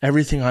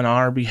on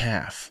our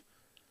behalf.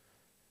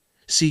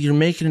 See, you're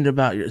making it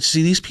about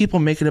these people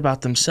make it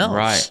about themselves.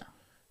 Right.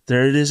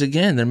 There it is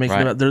again. They're making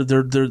it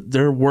about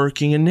they're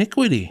working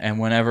iniquity. And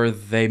whenever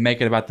they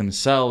make it about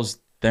themselves,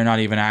 they're not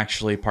even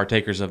actually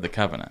partakers of the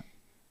covenant.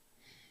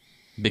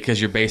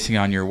 Because you're basing it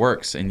on your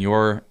works and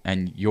your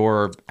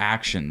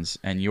actions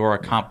and your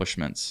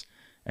accomplishments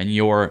and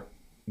your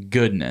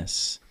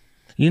goodness.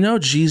 You know,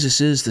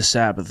 Jesus is the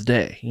Sabbath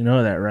day. You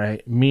know that,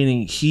 right?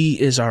 Meaning he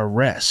is our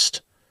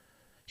rest.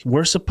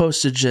 We're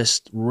supposed to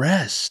just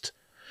rest.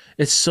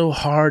 It's so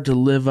hard to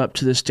live up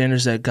to the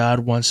standards that God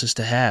wants us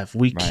to have.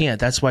 We can't.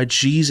 That's why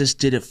Jesus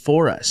did it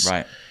for us.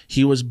 Right.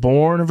 He was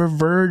born of a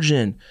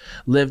virgin,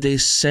 lived a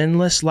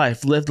sinless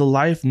life, lived a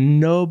life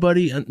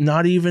nobody,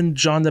 not even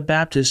John the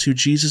Baptist, who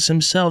Jesus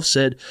himself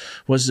said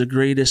was the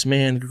greatest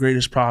man, the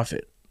greatest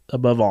prophet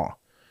above all.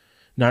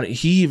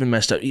 He even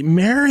messed up.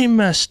 Mary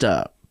messed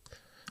up.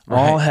 Right.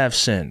 All have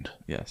sinned.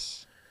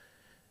 Yes.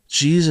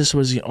 Jesus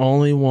was the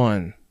only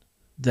one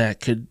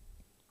that could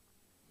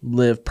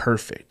live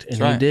perfect,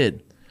 and he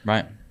did.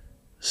 Right.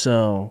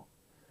 So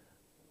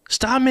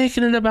stop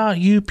making it about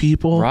you,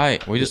 people.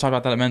 Right. We just talked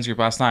about that at men's group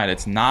last night.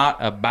 It's not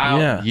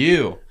about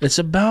you. It's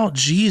about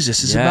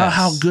Jesus. It's about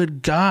how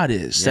good God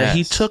is. That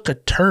he took a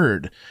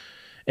turd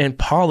and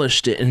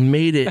polished it and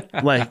made it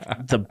like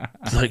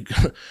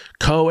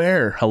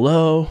co-heir.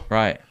 Hello.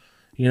 Right.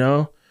 You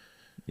know?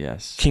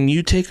 Yes. Can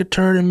you take a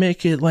turd and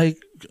make it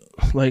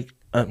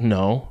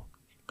no.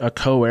 A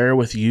co-heir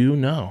with you?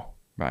 No.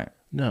 Right.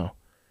 No.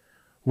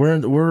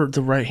 We're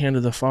the right hand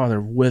of the Father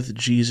with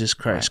Jesus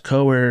Christ. Right.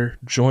 Co-heir,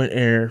 joint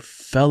heir,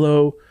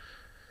 fellow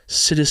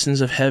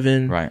citizens of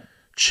heaven, right.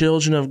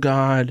 Children of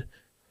God.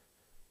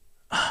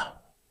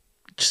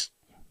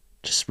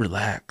 Just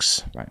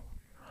relax. Right.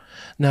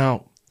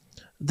 Now,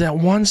 that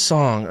one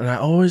song, and I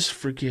always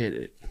forget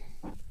it.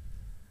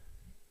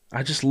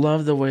 I just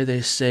love the way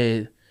they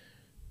say,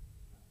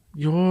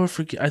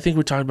 I think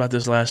we talked about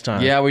this last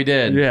time. Yeah, we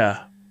did.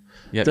 Yeah.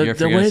 Yep, The your way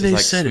forgiveness they is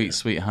like said sweet, it.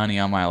 sweet honey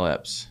on my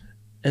lips.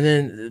 And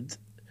then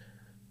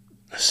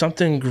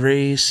something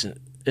grace,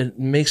 it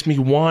makes me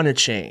want to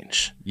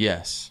change.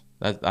 Yes.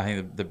 I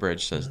think the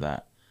bridge says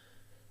that.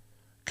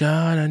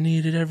 God, I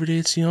need it every day.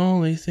 It's the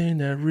only thing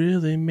that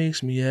really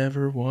makes me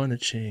ever want to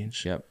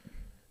change. Yep.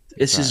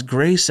 It's His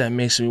grace that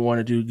makes me want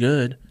to do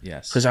good.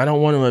 Yes. Because I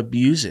don't want to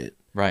abuse it.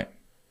 Right.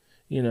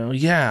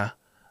 Yeah,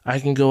 I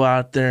can go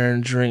out there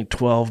and drink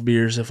 12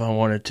 beers if I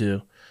wanted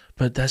to,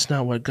 but that's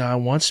not what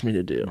God wants me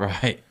to do.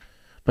 Right.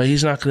 But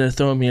He's not going to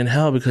throw me in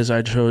hell because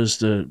I chose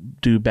to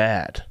do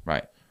bad.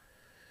 Right.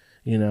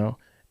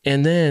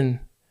 And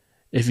then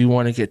if you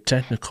want to get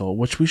technical,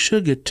 which we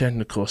should get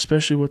technical,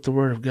 especially with the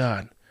Word of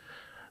God.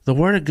 The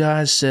Word of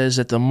God says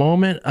that the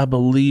moment a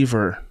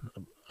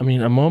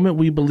moment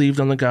we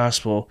believed on the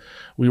gospel,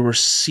 we were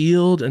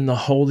sealed in the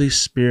Holy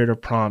Spirit of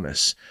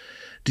promise.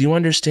 Do you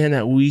understand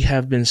that we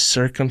have been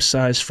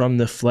circumcised from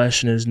the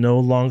flesh, and it is no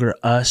longer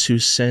us who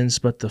sins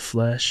but the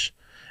flesh?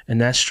 And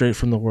that's straight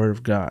from the Word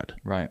of God.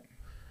 Right.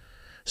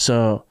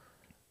 So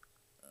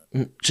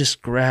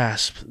just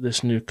grasp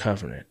this new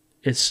covenant.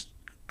 It's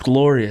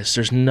glorious.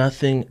 There's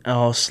nothing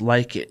else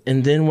like it.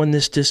 And then when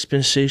this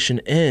dispensation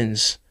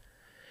ends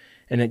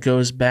and it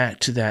goes back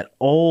to that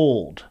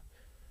old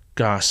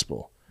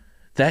gospel,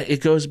 that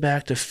it goes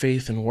back to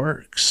faith and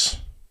works.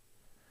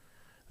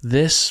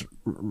 This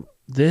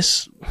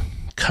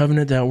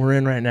covenant that we're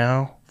in right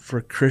now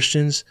for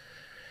Christians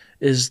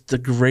is the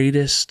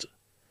greatest,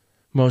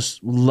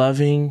 most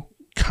loving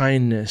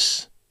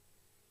kindness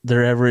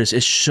there ever is.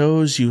 It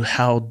shows you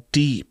how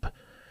deep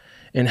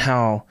and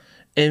how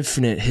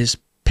infinite His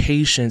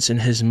patience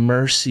and His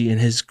mercy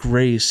and His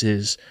grace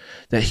is,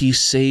 that He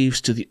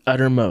saves to the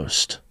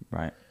uttermost.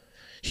 Right.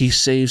 He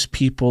saves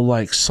people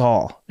like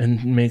Saul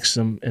and makes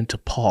them into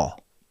Paul.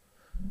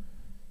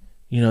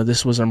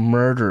 This was a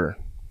murderer.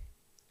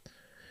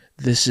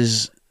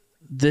 This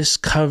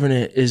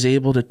covenant is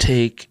able to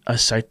take a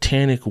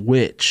satanic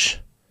witch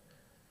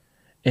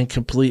and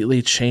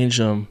completely change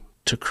them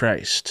to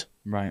Christ.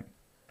 Right.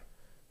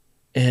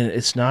 And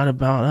it's not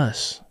about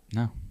us.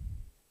 No.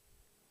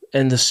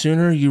 And the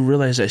sooner you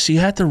realize that, so you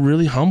have to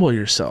really humble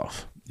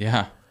yourself.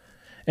 Yeah.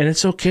 And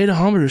it's okay to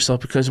humble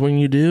yourself, because when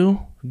you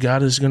do,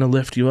 God is going to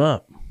lift you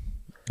up.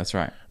 That's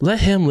right. Let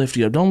Him lift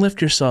you up. Don't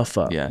lift yourself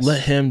up. Yes.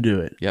 Let Him do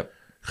it. Yep.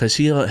 Because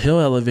he'll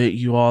elevate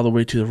you all the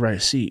way to the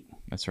right seat.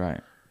 That's right.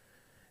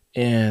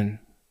 And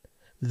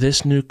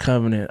this new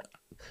covenant,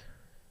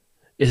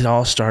 it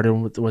all started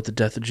with the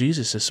death of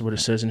Jesus. This is what it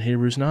says in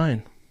Hebrews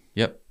 9.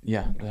 Yep.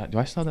 Yeah. Do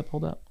I still have that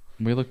pulled up?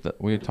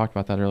 We talked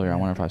about that earlier. I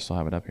wonder if I still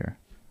have it up here.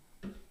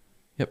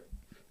 Yep.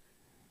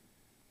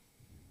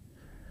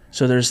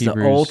 So there's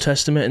the Old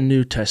Testament and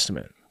New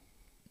Testament.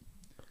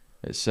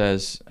 It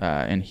says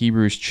in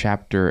Hebrews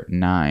chapter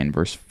 9,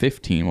 verse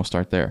 15, we'll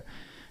start there.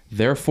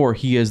 Therefore,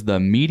 He is the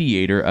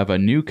mediator of a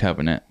new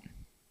covenant,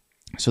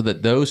 so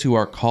that those who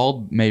are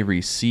called may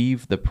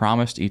receive the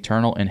promised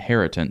eternal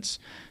inheritance,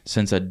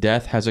 since a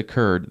death has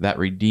occurred that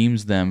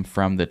redeems them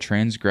from the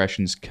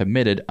transgressions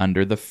committed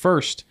under the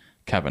first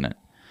covenant.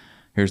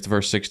 Here's the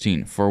verse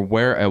 16. For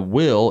where a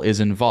will is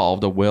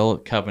involved, a will,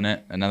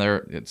 covenant,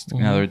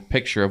 another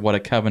picture of what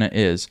a covenant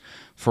is.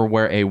 For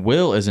where a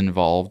will is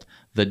involved,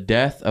 the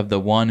death of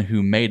the one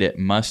who made it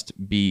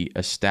must be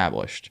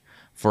established.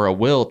 For a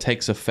will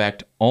takes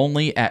effect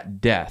only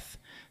at death,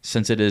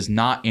 since it is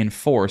not in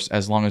force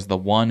as long as the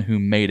one who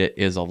made it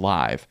is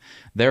alive.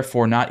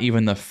 Therefore, not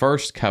even the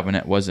first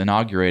covenant was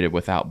inaugurated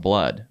without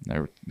blood.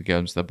 There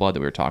goes the blood that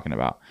we were talking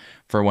about.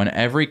 For when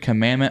every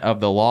commandment of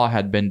the law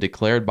had been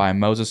declared by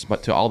Moses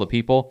but to all the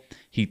people,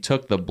 he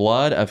took the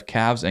blood of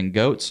calves and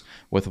goats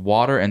with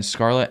water and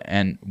scarlet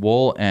and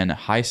wool and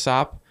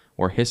hyssop,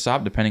 or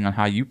hyssop, depending on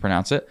how you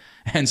pronounce it,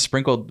 and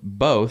sprinkled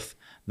both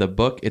the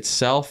book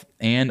itself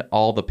and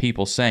all the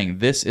people, saying,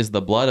 "This is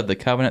the blood of the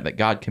covenant that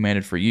God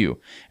commanded for you."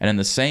 And in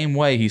the same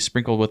way, he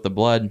sprinkled with the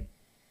blood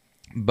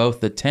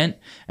both the tent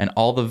and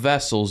all the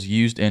vessels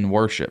used in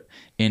worship.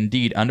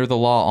 Indeed, under the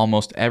law,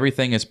 almost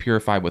everything is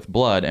purified with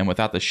blood, and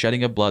without the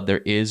shedding of blood, there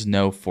is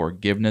no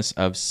forgiveness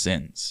of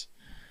sins.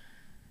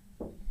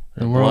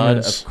 The blood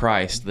of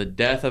Christ, the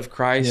death of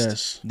Christ,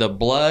 yes. the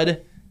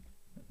blood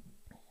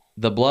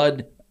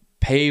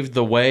paved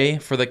the way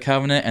for the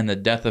covenant, and the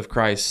death of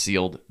Christ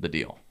sealed the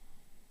deal.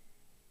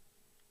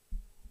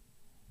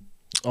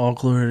 All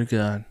glory to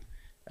God.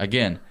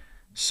 Again,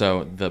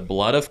 so the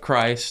blood of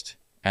Christ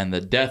and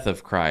the death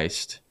of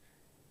Christ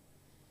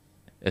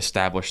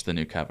established the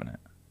new covenant.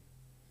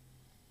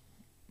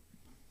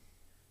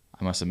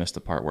 I must have missed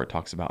the part where it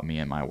talks about me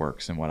and my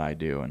works and what I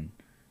do and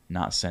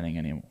not sinning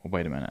any.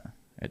 Wait a minute.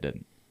 It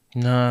didn't.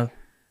 No.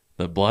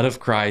 The blood of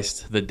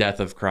Christ, the death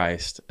of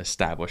Christ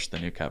established the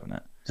new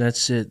covenant.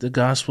 That's it. The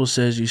gospel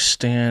says you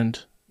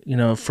stand.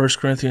 1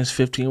 Corinthians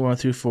 15,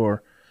 1-4,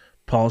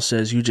 Paul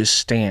says you just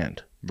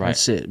stand. Right.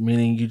 That's it.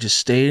 Meaning you just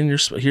stay in your...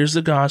 Here's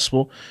the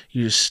gospel.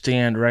 You just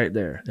stand right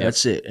there.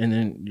 That's it. And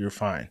then you're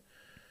fine.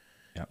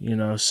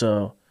 Yep.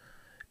 So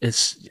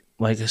it's...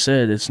 like I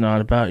said, it's not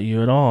about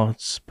you at all.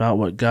 It's about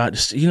what God,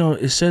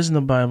 it says in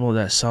the Bible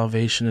that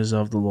salvation is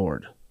of the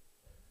Lord.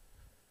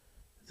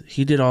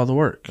 He did all the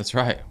work. That's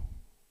right.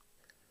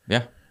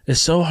 Yeah. It's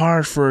so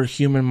hard for a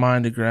human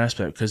mind to grasp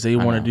that because they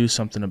want to do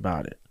something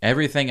about it.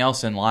 Everything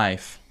else in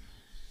life,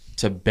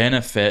 to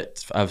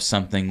benefit of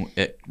something,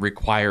 it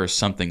requires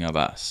something of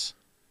us.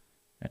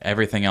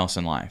 Everything else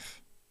in life.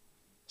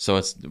 So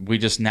we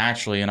just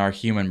naturally, in our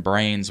human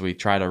brains, we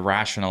try to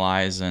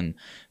rationalize and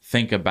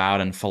think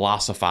about and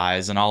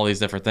philosophize and all these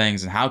different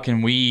things. And how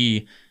can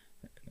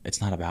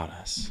it's not about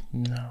us.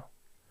 No.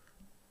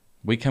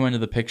 We come into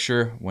the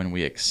picture when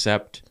we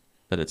accept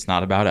that it's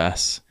not about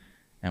us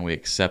and we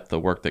accept the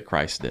work that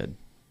Christ did.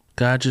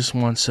 God just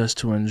wants us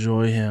to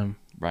enjoy him.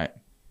 Right.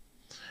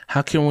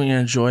 How can we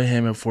enjoy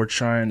him if we're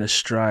trying to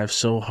strive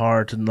so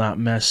hard to not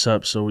mess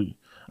up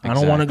I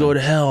don't want to go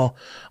to hell.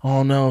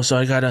 Oh, no. So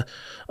I got to...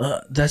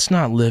 that's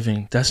not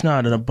living. That's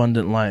not an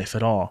abundant life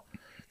at all.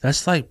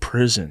 That's like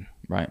prison.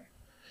 Right.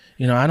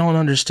 I don't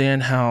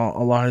understand how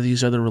a lot of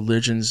these other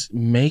religions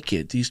make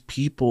it. These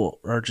people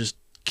are just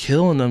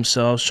killing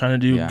themselves trying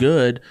to do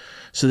good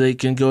so they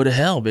can go to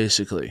hell,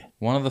 basically.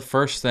 One of the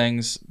first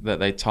things that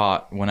they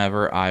taught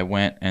whenever I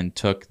went and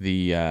took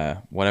the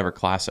whatever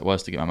class it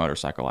was to get my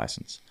motorcycle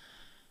license,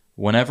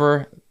 one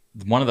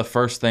of the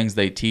first things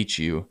they teach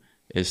you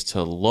is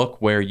to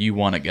look where you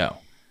want to go.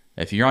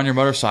 If you're on your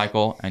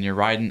motorcycle and you're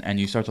riding and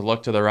you start to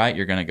look to the right,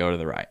 you're going to go to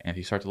the right. And if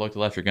you start to look to the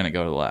left, you're going to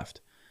go to the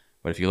left.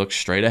 But if you look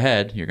straight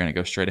ahead, you're going to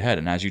go straight ahead.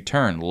 And as you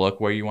turn, look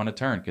where you want to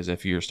turn. Because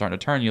if you're starting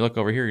to turn, you look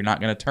over here, you're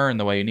not going to turn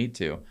the way you need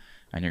to.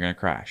 And you're going to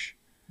crash.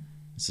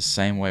 It's the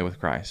same way with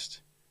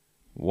Christ.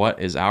 What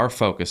is our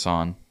focus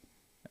on?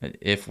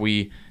 If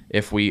we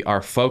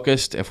are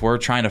focused, if we're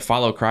trying to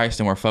follow Christ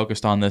and we're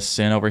focused on this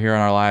sin over here in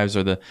our lives,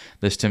 or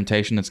this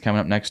temptation that's coming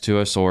up next to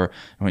us, or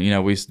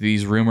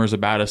these rumors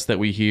about us that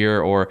we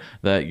hear, or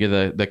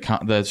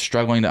the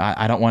struggling that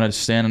I don't want to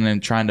sin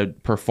and trying to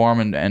perform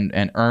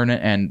and earn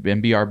it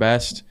and be our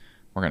best,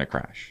 we're going to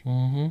crash.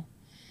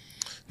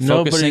 Mm-hmm.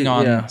 Focusing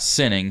on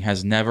sinning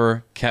has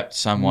never kept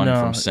someone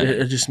from sinning.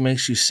 It just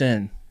makes you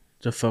sin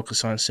to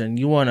focus on sin.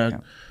 You want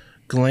to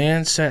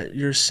glance at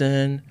your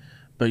sin,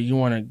 but you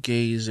want to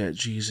gaze at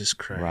Jesus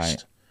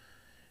Christ.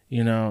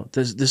 Right.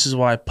 This is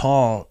why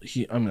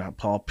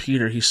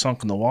Peter, he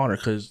sunk in the water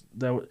because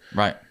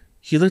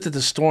he looked at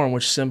the storm,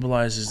 which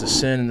symbolizes the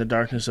sin and the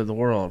darkness of the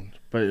world.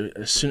 But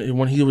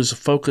when he was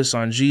focused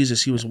on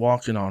Jesus, he was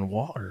walking on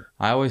water.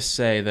 I always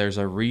say there's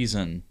a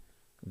reason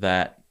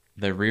that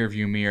the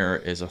rearview mirror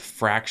is a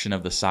fraction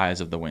of the size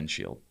of the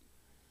windshield.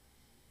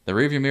 The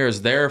rearview mirror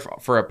is there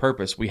for a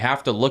purpose. We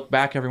have to look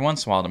back every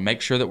once in a while to make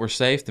sure that we're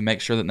safe, to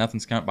make sure that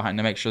nothing's coming up behind,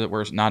 to make sure that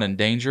we're not in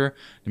danger,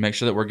 to make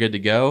sure that we're good to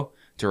go,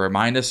 to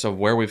remind us of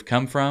where we've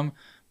come from.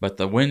 But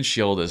the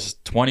windshield is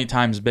 20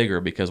 times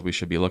bigger because we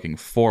should be looking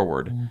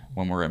forward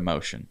when we're in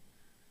motion.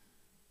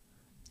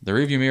 The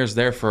rearview mirror is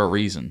there for a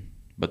reason,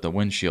 but the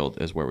windshield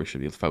is where we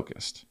should be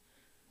focused.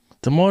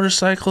 The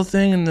motorcycle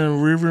thing and the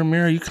rearview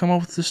mirror, you come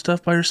up with this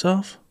stuff by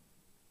yourself?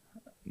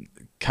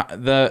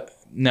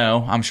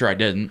 No, I'm sure I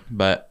didn't,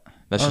 but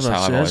that's just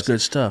how I've always... That's good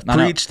stuff.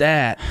 Preach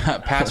that.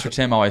 Pastor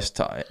Tim always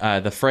taught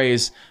the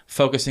phrase,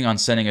 focusing on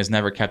sinning has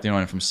never kept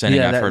anyone from sinning.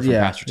 I've heard from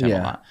Pastor Tim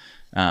a lot.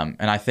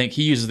 And I think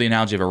he uses the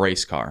analogy of a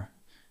race car,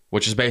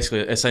 which is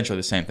essentially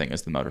the same thing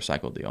as the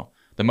motorcycle deal.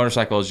 The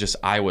motorcycle is just,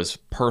 I was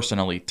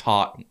personally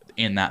taught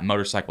in that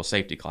motorcycle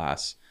safety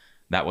class.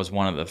 That was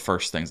one of the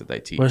first things that they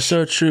teach. Well, it's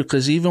so true,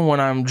 because even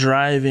when I'm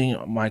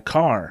driving my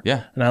car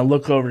and I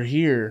look over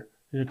here,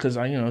 because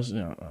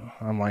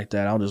I'm like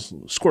that. I'll just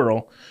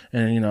squirrel,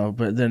 and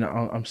but then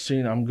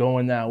I'm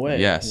going that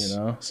way. Yes.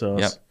 So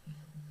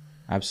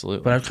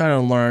absolutely. But I've kind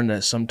of learned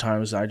that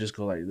sometimes I just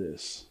go like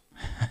this,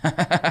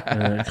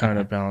 and it kind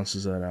of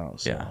balances that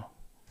out. So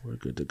we're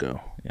good to go.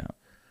 Yeah.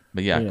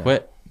 But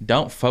quit.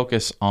 Don't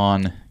focus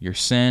on your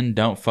sin.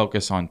 Don't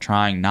focus on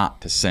trying not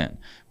to sin.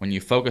 When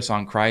you focus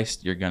on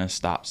Christ, you're gonna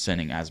stop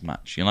sinning as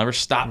much. You'll never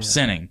stop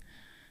sinning.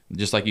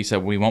 Just like you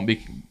said, we won't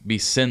be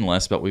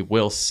sinless, but we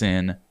will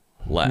sin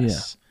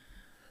less.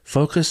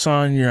 Focus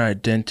on your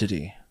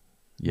identity,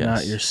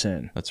 not your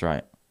sin. That's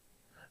right.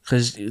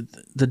 Because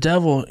the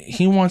devil,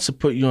 he wants to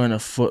put you in a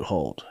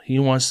foothold. He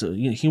wants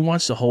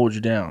to hold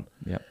you down.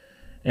 Yep.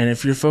 And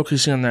if you're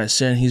focusing on that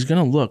sin, he's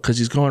going to look, because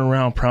he's going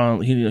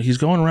around he's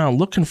going around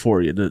looking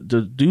for you to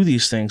do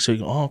these things. So you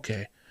go,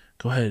 okay,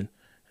 go ahead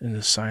and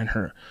assign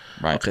her.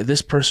 Right. Okay,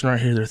 this person right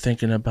here, they're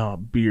thinking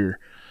about beer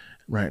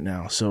right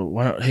now. So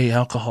why don't, hey,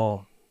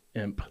 alcohol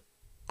imp,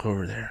 go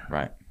over there.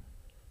 Right.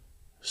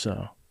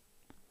 So,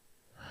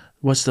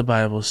 what's the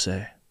Bible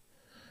say?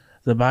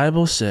 The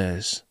Bible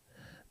says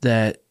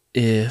that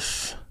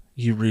if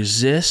you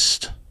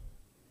resist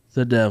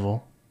the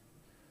devil,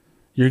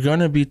 you're going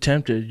to be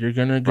tempted. You're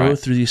going to go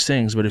through these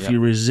things. But if you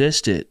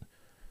resist it,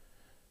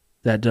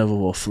 that devil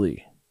will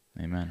flee.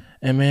 Amen.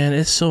 And man,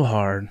 it's so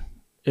hard.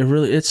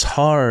 It's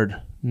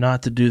hard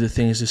not to do the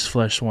things this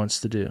flesh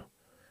wants to do.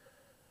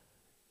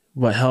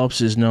 What helps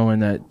is knowing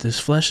that this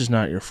flesh is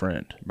not your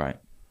friend. Right.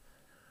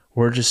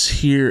 We're just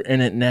here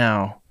in it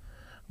now,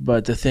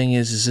 But the thing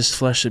is this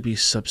flesh should be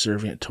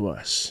subservient to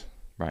us.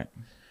 Right.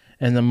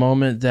 And the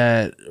moment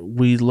that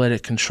we let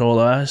it control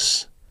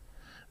us,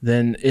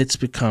 then it's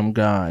become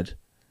God,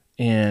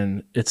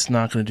 and it's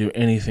not going to do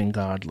anything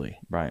godly.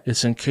 Right.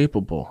 It's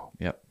incapable.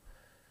 Yep.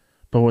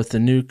 But with the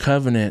new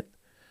covenant,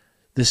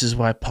 this is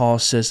why Paul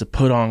says to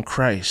put on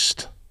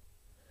Christ,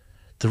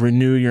 to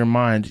renew your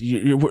mind.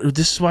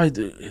 This is why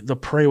the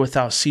pray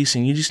without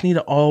ceasing. You just need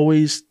to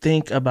always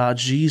think about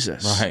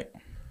Jesus. Right.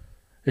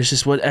 It's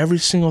just what every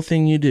single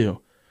thing you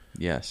do.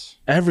 Yes.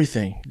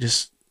 Everything,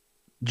 just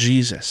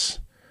Jesus.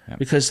 Yep.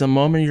 Because the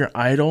moment you're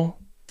idle,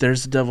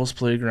 there's the devil's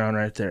playground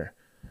right there.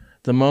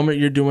 The moment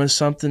you're doing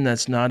something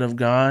that's not of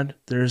God,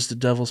 there's the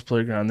devil's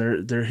playground.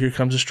 There. Here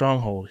comes a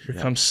stronghold. Here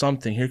comes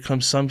something. Here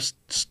comes some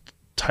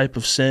type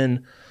of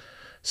sin,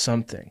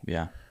 something.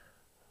 Yeah.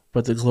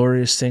 But the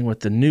glorious thing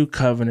with the new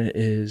covenant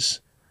is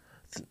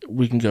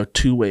we can go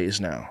two ways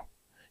now.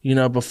 You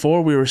know,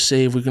 before we were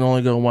saved, we can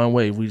only go one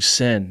way. We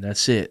sin.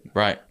 That's it.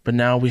 Right. But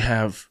now we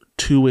have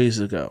two ways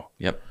to go.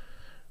 Yep.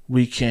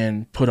 We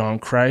can put on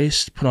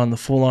Christ, put on the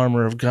full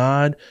armor of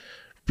God,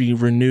 be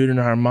renewed in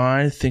our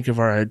mind, think of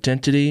our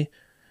identity,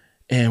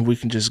 and we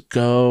can just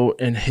go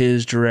in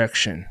His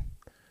direction.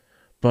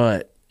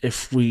 But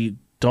if we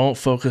don't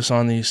focus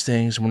on these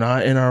things, we're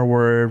not in our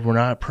word, we're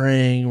not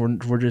praying,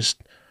 we're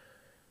just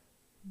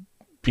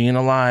being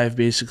alive,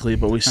 basically,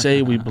 but we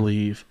say we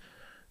believe,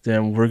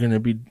 then we're going to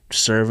be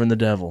serving the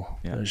devil.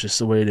 Yeah. That's just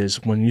the way it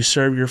is. When you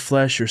serve your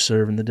flesh, you're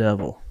serving the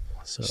devil.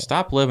 So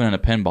Stop living in a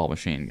pinball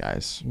machine,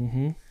 guys.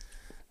 Mm-hmm.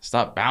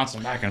 Stop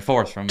bouncing back and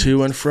forth from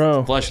to and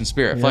fro. flesh and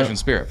spirit, flesh and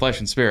spirit, flesh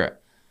and spirit.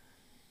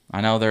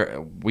 I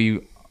know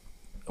we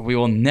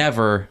will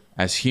never,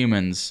 as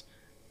humans,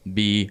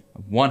 be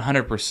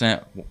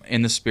 100%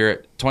 in the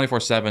spirit,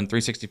 24/7,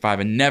 365,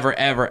 and never,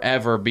 ever,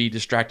 ever be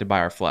distracted by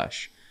our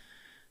flesh.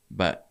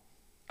 But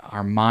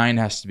our mind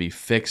has to be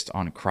fixed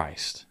on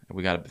Christ.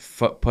 We got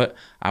to put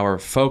our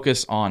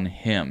focus on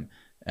Him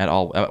at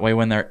all. That way,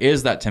 when there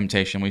is that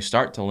temptation, we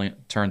start to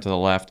turn to the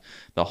left.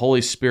 The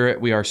Holy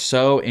Spirit, we are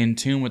so in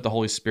tune with the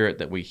Holy Spirit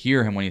that we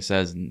hear Him when He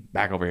says,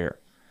 back over here.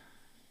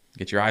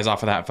 Get your eyes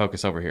off of that and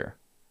focus over here.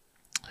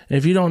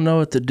 If you don't know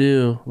what to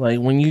do, like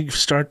when you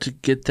start to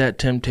get that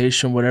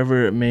temptation,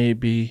 whatever it may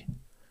be,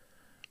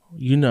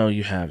 you know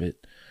you have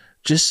it.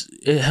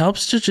 It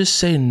helps to just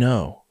say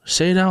no.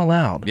 Say it out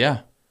loud.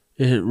 Yeah.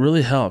 It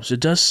really helps. It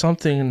does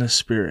something in the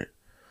spirit.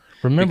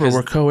 Remember,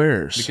 we're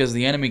co-heirs. Because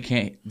the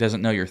enemy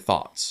doesn't know your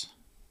thoughts.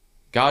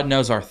 God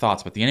knows our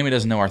thoughts, but the enemy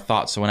doesn't know our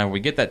thoughts. So whenever we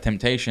get that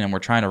temptation and we're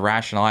trying to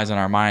rationalize in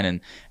our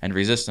mind and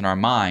resist in our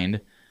mind,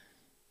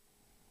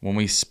 when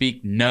we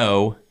speak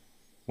no,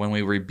 when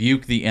we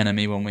rebuke the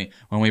enemy, when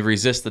we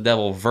resist the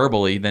devil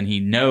verbally, then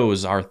he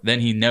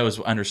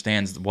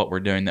understands what we're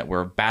doing, that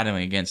we're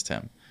battling against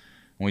him.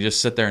 When we just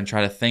sit there and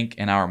try to think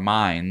in our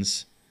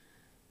minds,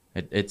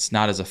 it's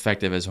not as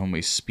effective as when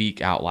we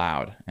speak out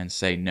loud and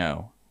say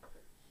no.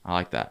 I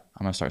like that.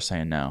 I'm going to start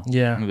saying no.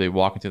 Yeah. I'm going to be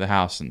walking through the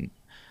house and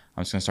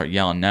I'm just going to start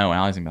yelling no. And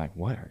Allie's going to be like,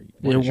 what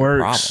is your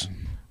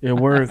problem? It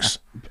works.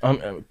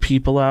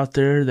 People out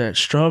there that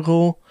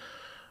struggle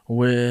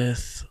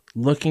with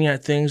looking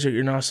at things that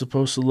you're not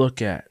supposed to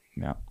look at.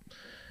 Yeah.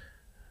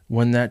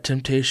 When that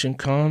temptation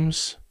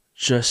comes,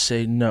 just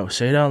say no.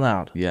 Say it out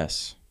loud.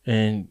 Yes.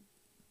 And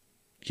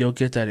you'll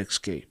get that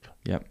escape.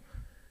 Yep.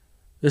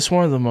 It's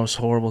one of the most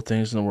horrible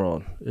things in the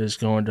world is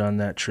going down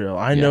that trail.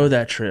 I know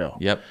that trail.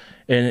 Yep.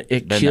 And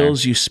it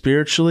kills you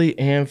spiritually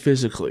and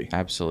physically.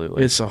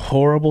 Absolutely. It's a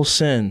horrible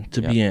sin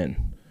to be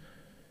in.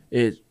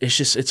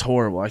 It's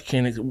horrible. I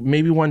can't.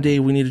 Maybe one day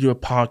we need to do a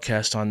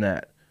podcast on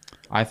that.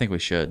 I think we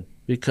should.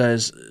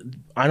 Because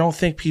I don't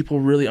think people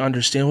really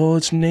understand, well,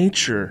 it's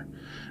nature.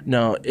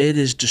 No, it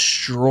is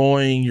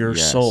destroying your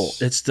soul.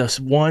 It's the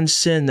one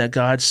sin that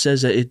God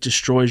says that it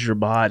destroys your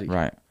body.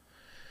 Right.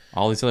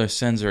 All these other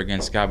sins are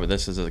against God, but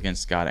this is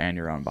against God and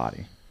your own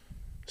body.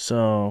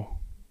 So,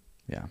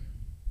 yeah.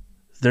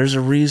 There's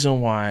a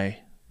reason why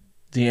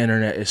the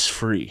internet is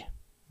free.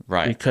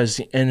 Right. Because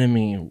the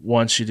enemy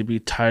wants you to be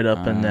tied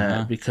up in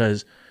that.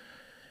 Because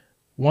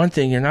one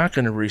thing, you're not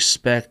going to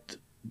respect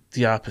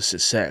the opposite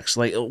sex.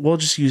 Like, we'll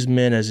just use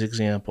men as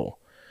example.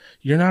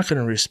 You're not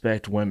going to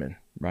respect women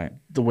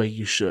the way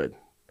you should.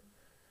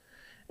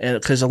 And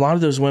because a lot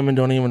of those women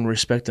don't even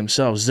respect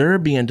themselves. They're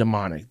being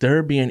demonic.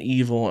 They're being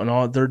evil, and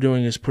all they're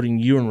doing is putting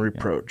you in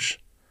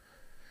reproach.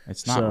 Yeah.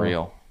 It's not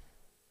real.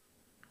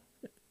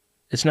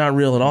 It's not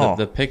real at all.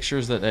 The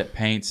pictures that it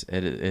paints,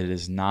 it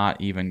is not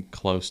even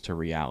close to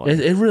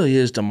reality. It really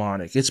is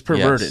demonic. It's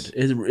perverted.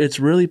 Yes. It's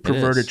really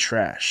perverted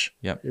trash.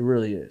 Yep. It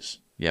really is.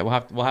 Yeah,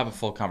 we'll have a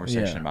full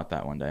conversation about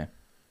that one day,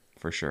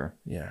 for sure.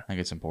 Yeah, I think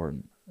it's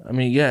important. I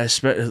mean, yeah,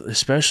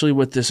 especially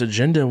with this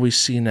agenda we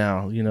see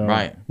now,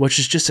 which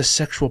is just a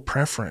sexual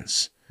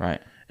preference. Right.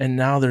 And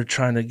now they're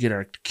trying to get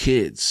our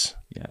kids.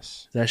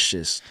 Yes. That's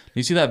just...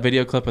 You see that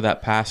video clip of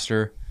that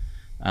pastor?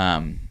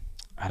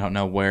 I don't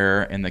know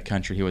where in the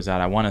country he was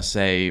at. I want to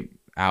say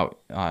out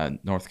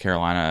North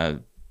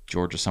Carolina,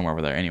 Georgia, somewhere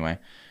over there. Anyway,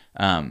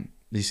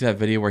 Did you see that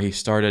video where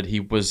he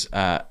was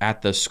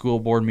at the school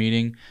board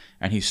meeting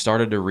and he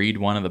started to read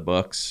one of the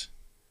books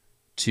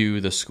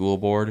to the school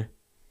board,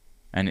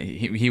 and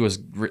he was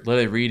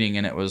literally reading,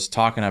 and it was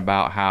talking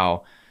about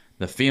how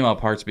the female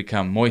parts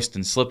become moist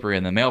and slippery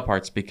and the male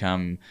parts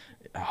become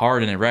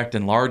hard and erect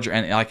and larger,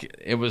 and like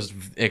it was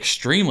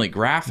extremely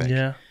graphic.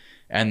 Yeah.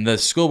 And the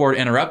school board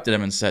interrupted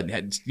him and said,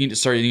 you need to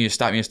stop. You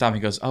need to stop. He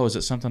goes, oh, is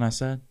it something I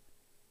said?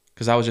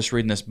 Because I was just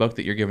reading this book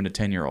that you're giving to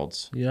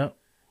 10-year-olds. Yeah.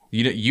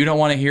 You don't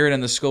want to hear it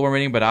in the school board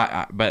meeting, but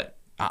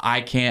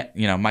I can't.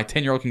 My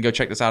 10-year-old can go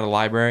check this out at the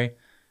library,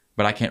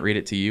 but I can't read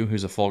it to you,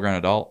 who's a full-grown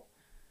adult.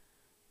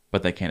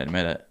 But they can't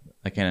admit it.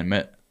 They can't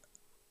admit.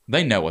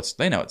 They know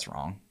it's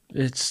wrong.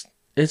 It's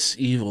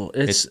evil.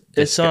 It's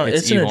evil an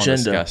and agenda.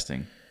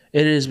 Disgusting.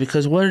 It is,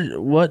 because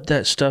what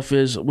that stuff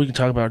is, we can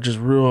talk about just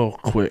real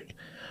quick.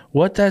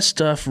 What that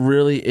stuff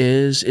really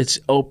is, it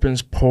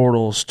opens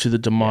portals to the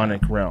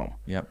demonic realm.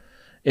 Yep.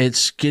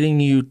 It's getting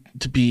you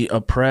to be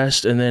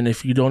oppressed, and then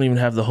if you don't even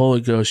have the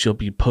Holy Ghost, you'll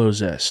be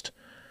possessed.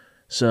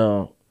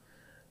 So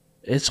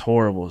it's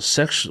horrible.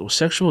 Sexual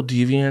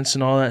deviance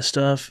and all that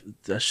stuff,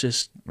 that's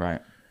just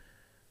right.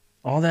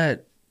 All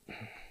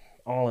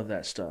of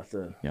that stuff,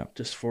 Yep.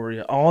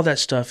 dysphoria, all that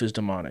stuff is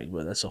demonic,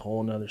 but that's a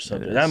whole nother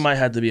subject. That might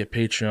have to be a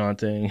Patreon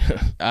thing.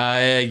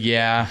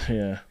 Yeah.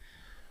 Yeah.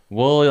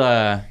 We'll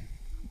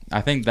I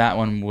think that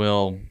one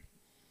we'll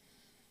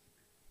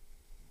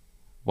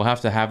have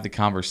to have the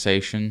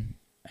conversation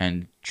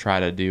and try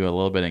to do a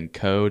little bit in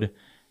code,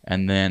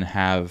 and then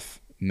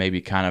have maybe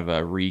kind of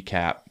a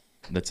recap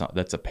that's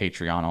a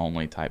Patreon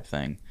only type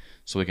thing,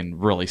 so we can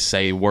really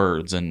say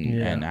words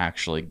and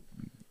actually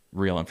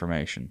real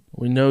information.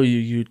 We know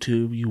you,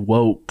 YouTube. You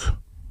woke.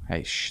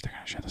 Hey, they're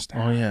gonna shut us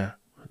down. Oh yeah.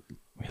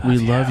 We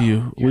love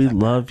you. We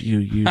love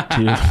you,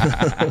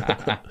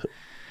 YouTube.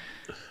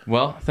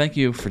 Well, thank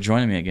you for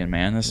joining me again,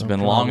 man. This has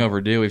been long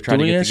overdue. We've tried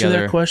to get together. Did we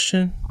answer that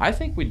question? I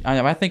think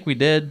we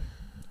did.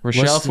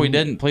 Rochelle, if we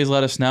didn't, please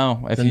let us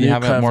know. If you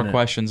have more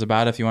questions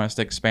about it, if you want us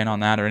to expand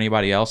on that, or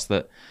anybody else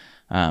that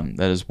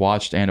has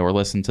watched and or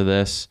listened to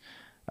this.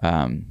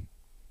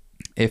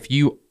 If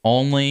you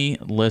only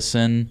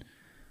listen,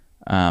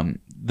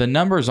 the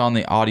numbers on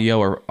the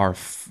audio are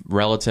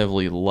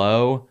relatively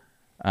low,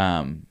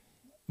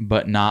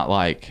 but not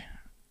like...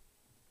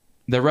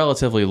 They're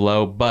relatively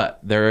low, but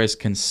there is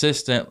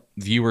consistent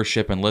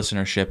viewership and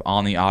listenership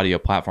on the audio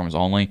platforms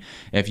only.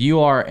 If you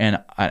are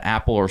an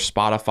Apple or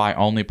Spotify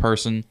only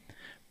person,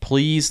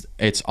 please,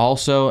 it's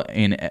also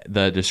in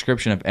the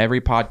description of every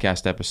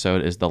podcast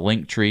episode is the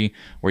link tree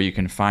where you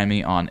can find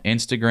me on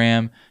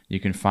Instagram, you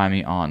can find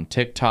me on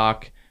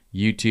TikTok,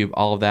 YouTube,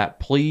 all of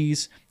that.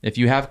 Please, if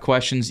you have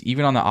questions,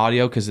 even on the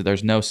audio, because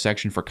there's no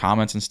section for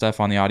comments and stuff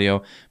on the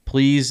audio,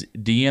 please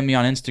DM me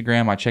on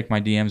Instagram. I check my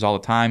DMs all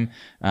the time.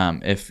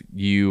 If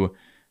you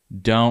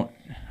don't,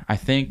 I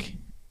think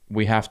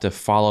we have to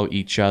follow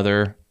each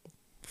other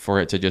for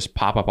it to just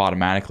pop up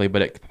automatically,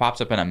 but it pops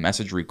up in a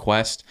message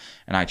request,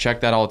 and I check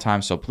that all the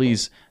time. So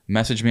please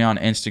message me on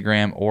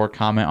Instagram or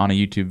comment on a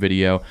YouTube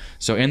video.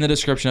 So in the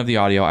description of the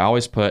audio, I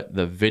always put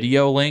the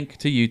video link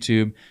to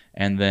YouTube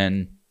and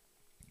then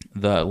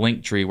the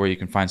link tree where you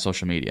can find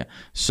social media.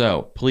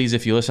 So please,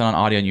 if you listen on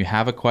audio and you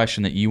have a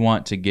question that you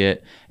want to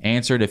get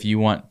answered, if you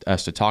want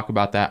us to talk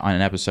about that on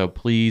an episode,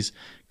 please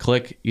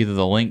click either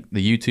the link,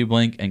 the YouTube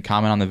link, and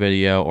comment on the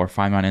video, or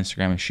find me on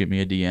Instagram and shoot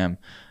me a DM,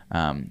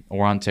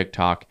 or on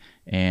TikTok.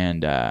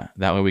 And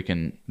that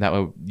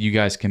way you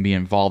guys can be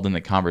involved in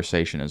the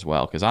conversation as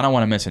well, because I don't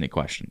want to miss any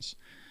questions.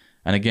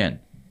 And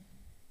again,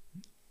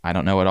 I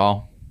don't know it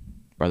all.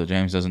 Brother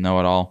James doesn't know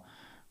it all.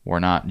 We're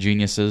not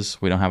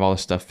geniuses. We don't have all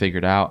this stuff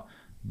figured out.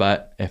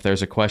 But if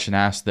there's a question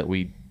asked that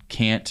we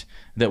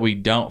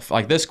don't,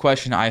 like this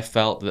question, I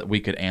felt that we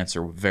could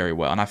answer very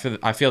well. And I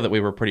feel that we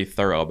were pretty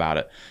thorough about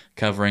it,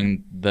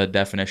 covering the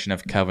definition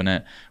of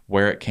covenant,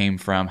 where it came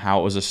from, how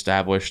it was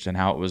established, and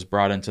how it was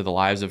brought into the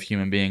lives of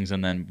human beings,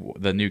 and then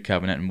the new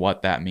covenant and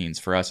what that means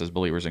for us as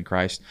believers in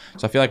Christ.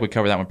 So I feel like we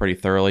covered that one pretty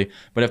thoroughly.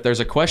 But if there's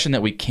a question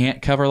that we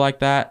can't cover like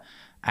that,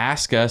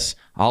 ask us.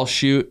 I'll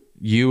shoot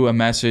you a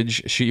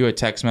message, shoot you a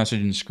text message,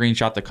 and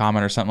screenshot the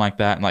comment or something like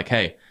that, and like,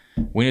 hey,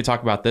 we need to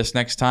talk about this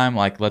next time.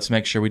 Like, let's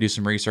make sure we do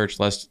some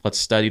research. Let's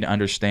study to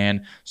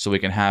understand, so we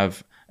can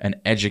have an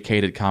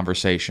educated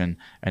conversation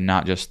and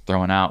not just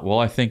throwing out, well,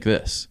 I think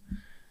this.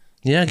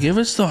 Yeah, give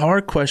us the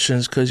hard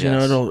questions, because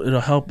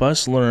it'll help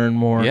us learn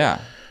more.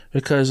 Yeah,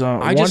 because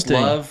I just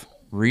love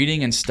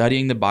reading and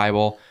studying the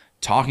Bible,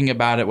 talking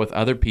about it with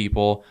other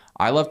people.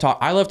 I love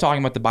talking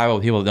about the Bible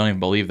with people that don't even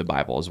believe the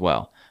Bible as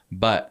well.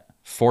 But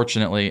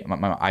fortunately,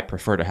 I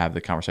prefer to have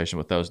the conversation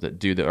with those that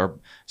do, or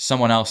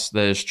someone else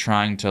that is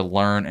trying to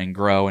learn and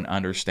grow and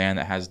understand,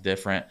 that has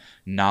different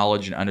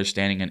knowledge and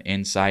understanding and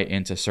insight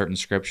into certain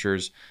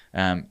scriptures.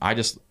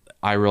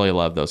 I really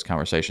love those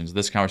conversations.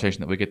 This conversation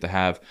that we get to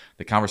have,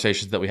 the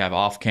conversations that we have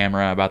off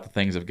camera about the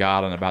things of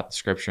God and about the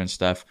scripture and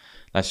stuff,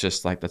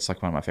 that's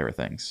like one of my favorite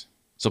things.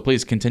 So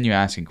please continue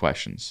asking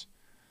questions.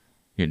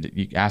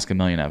 You ask a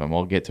million of them.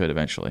 We'll get to it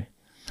eventually.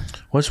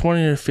 What's one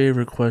of your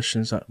favorite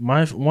questions?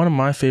 One of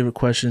my favorite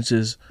questions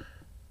is,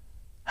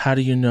 How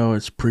do you know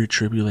it's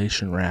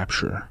pre-tribulation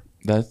rapture?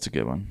 That's a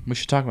good one. We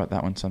should talk about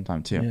that one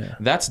sometime too. Yeah.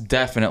 That's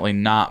definitely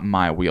not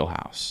my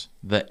wheelhouse.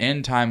 The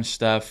end time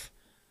stuff,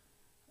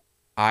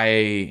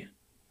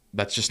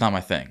 that's just not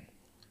my thing.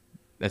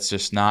 That's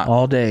just not.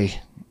 All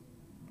day.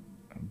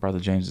 Brother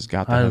James has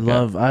got the I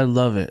hookup.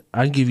 love it.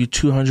 I give you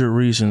 200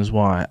 reasons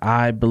why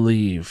I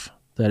believe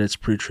that it's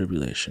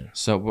pre-tribulation.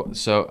 So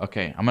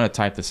okay, I'm gonna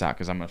type this out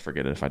because I'm gonna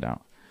forget it if I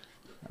don't.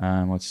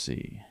 Let's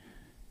see.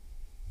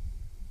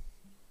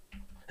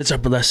 It's our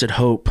blessed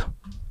hope,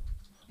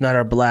 not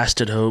our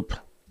blasted hope.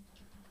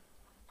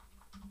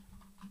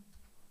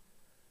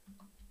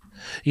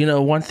 You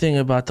know, one thing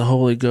about the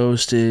Holy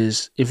Ghost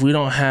is if we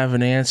don't have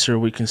an answer,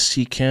 we can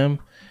seek him.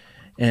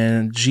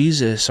 And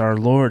Jesus, our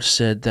Lord,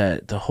 said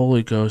that the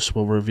Holy Ghost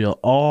will reveal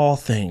all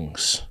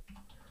things.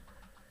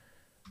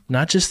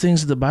 Not just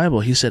things of the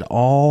Bible. He said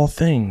all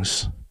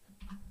things.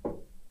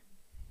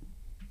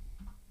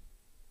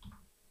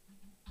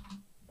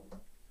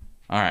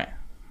 All right.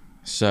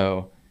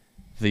 So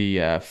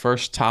the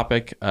first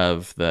topic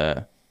of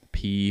the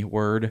P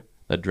word,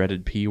 the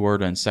dreaded P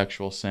word, and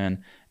sexual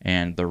sin,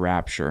 and the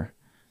rapture.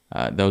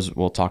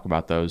 We'll talk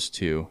about those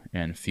two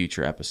in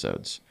future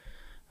episodes.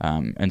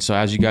 And so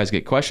as you guys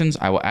get questions,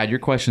 I will add your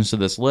questions to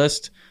this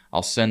list.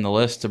 I'll send the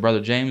list to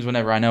Brother James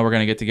whenever I know we're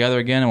going to get together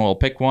again, and we'll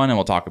pick one and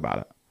we'll talk about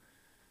it.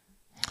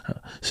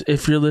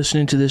 If you're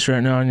listening to this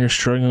right now and you're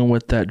struggling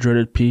with that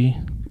dreaded P,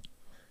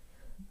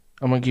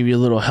 I'm going to give you a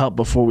little help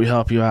before we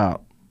help you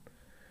out.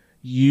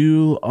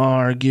 You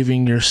are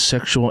giving your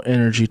sexual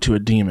energy to a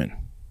demon.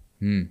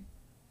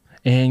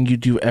 And you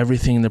do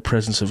everything in the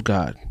presence of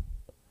God.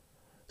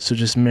 So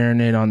just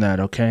marinate on that,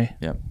 okay?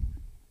 Yep.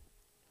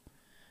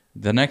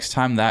 The next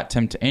time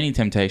any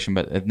temptation,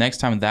 but the next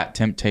time that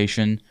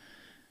temptation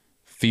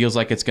feels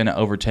like it's going to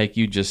overtake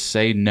you, just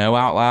say no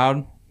out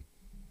loud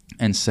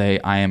and say,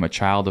 I am a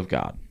child of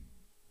God.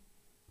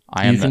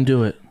 You can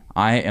do it.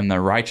 I am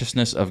the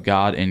righteousness of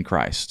God in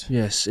Christ.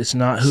 Yes, it's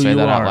not who you are. Say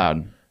that out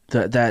loud.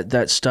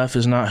 That stuff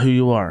is not who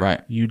you are.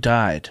 Right. You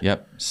died.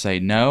 Yep. Say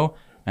no,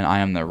 and I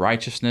am the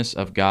righteousness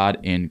of God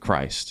in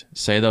Christ.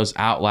 Say those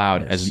out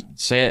loud. Yes.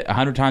 Say it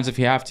 100 times if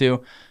you have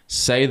to.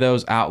 Say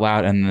those out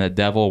loud, and the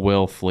devil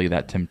will flee.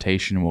 That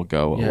temptation will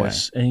go away.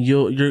 Yes, and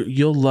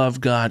you'll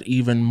love God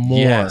even more.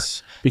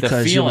 Yes,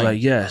 because you'll be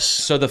like, yes.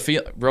 So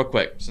real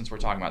quick, since we're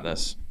talking about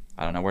this,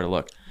 I don't know where to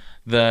look.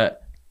 The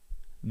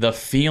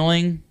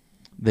feeling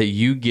that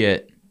you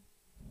get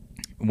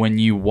when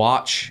you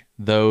watch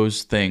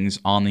those things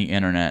on the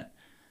internet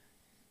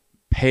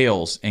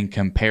pales in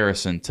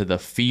comparison to the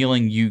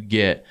feeling you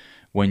get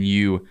when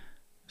you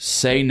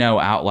say no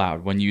out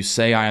loud, when you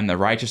say I am the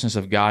righteousness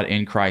of God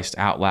in Christ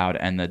out loud,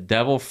 and the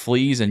devil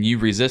flees and you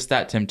resist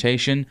that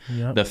temptation.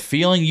 Yep. The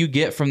feeling you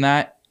get from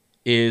that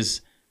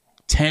is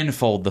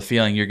tenfold the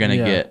feeling you're going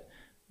to get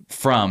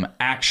from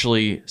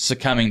actually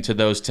succumbing to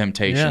those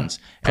temptations.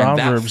 Yeah. And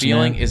Proverbs, that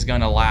feeling man. is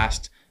going to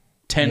last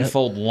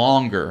tenfold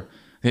longer.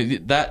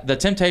 That the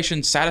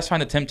temptation, satisfying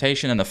the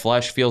temptation in the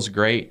flesh feels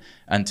great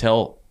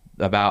until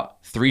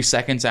about 3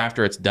 seconds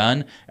after it's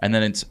done, and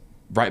then it's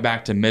right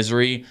back to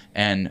misery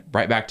and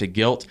right back to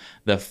guilt.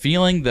 The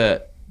feeling,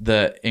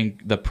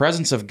 the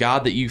presence of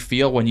God that you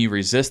feel when you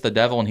resist the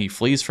devil and he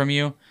flees from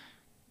you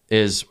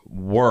is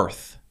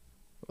worth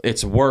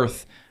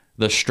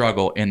the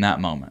struggle in that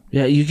moment.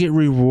 Yeah, you get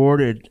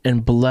rewarded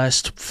and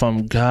blessed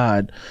from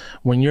God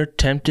when you're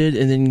tempted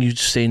and then you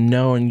say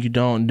no and you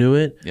don't do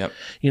it. Yep.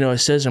 You know, it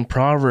says in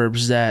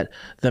Proverbs that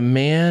the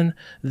man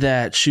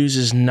that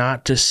chooses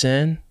not to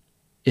sin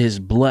is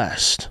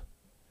blessed.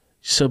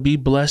 So be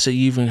blessed that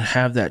you even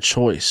have that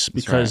choice,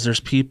 because there's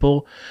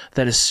people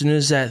that as soon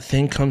as that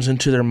thing comes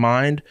into their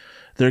mind,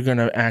 they're going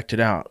to act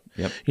it out.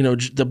 Yep. You know,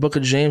 the book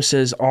of James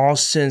says all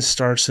sin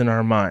starts in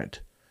our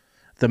mind.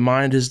 The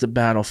mind is the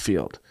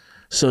battlefield.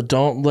 So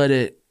don't let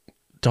it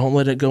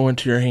go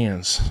into your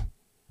hands.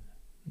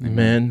 Mm-hmm.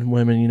 Men,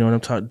 women, you know what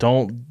I'm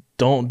talking.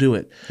 Don't do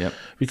it. Yep.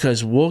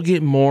 Because we'll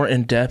get more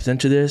in depth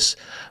into this,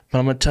 but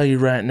I'm going to tell you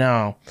right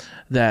now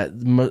that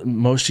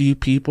most of you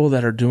people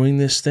that are doing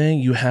this thing,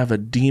 you have a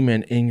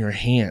demon in your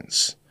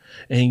hands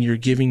and you're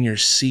giving your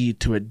seed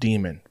to a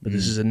demon. But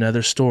this is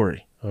another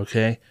story,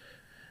 okay?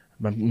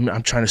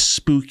 I'm trying to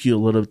spook you a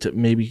little bit.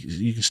 Maybe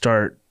you can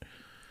start.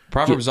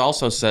 Proverbs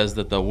also says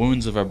that the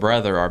wounds of a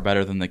brother are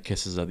better than the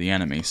kisses of the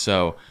enemy.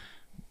 So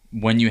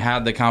when you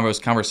have the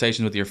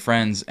conversations with your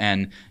friends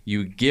and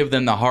you give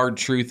them the hard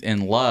truth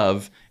in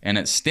love, and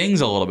it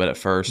stings a little bit at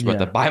first, but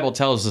the Bible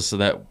tells us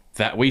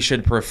that we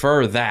should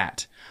prefer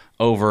that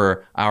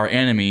over our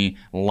enemy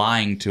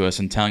lying to us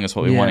and telling us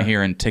what we want to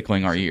hear and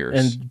tickling our ears.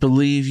 And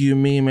believe you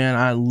me, man,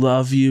 I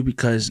love you,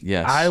 because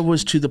I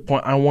was to the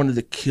point I wanted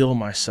to kill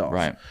myself.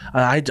 Right.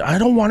 I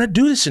don't want to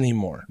do this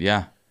anymore.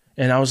 Yeah.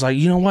 And I was like,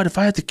 you know what? If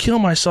I had to kill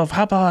myself,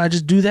 how about I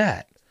just do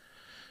that?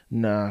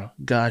 No,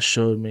 God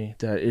showed me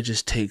that it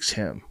just takes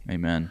him.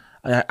 Amen.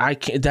 I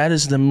can't, that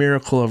is the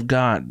miracle of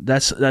God.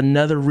 That's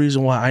another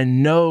reason why I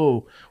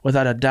know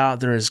without a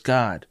doubt there is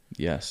God.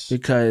 Yes.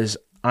 Because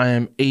I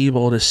am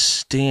able to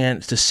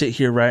sit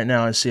here right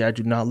now and say I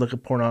do not look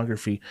at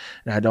pornography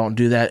and I don't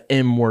do that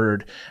M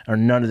word or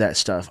none of that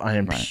stuff. I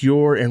am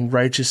pure and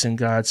righteous in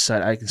God's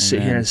sight. I can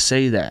sit here and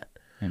say that.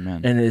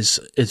 Amen. And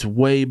it's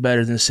way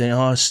better than saying,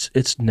 oh,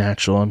 it's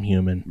natural. I'm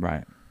human.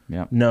 Right.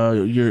 Yeah. No,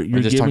 you're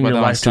giving your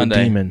life to a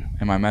demon.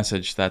 In my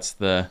message, that's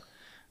the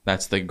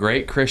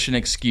great Christian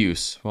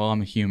excuse. Well,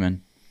 I'm a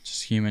human. It's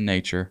just human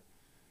nature.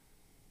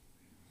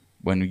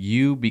 When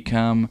you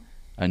become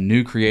a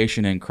new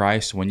creation in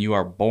Christ, when you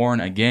are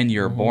born again,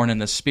 you're born in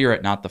the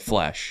spirit, not the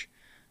flesh.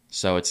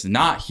 So it's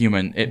not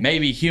human. It may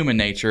be human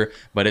nature,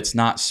 but it's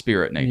not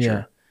spirit nature.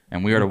 Yeah.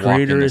 And we are to walk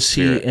in the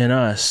spirit. Greater is he in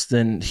us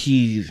than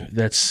he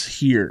that's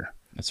here.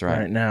 That's right.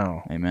 Right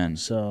now. Amen.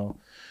 So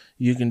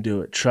you can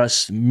do it.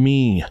 Trust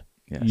me.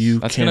 Yes. You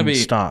can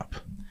stop.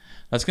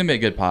 That's going to be a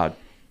good pod.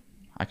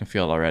 I can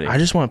feel it already. I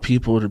just want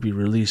people to be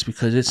released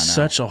because it's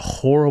such a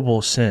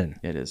horrible sin.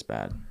 It is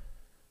bad.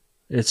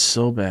 It's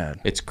so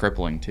bad. It's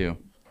crippling too.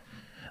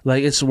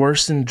 Like, it's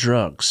worse than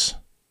drugs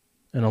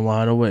in a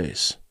lot of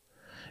ways.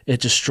 It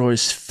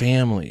destroys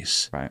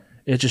families. Right.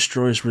 It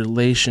destroys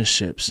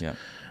relationships. Yep.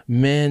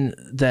 Men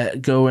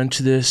that go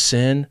into this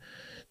sin,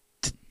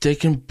 they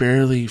can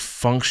barely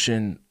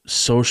function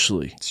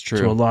socially. It's true.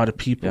 To a lot of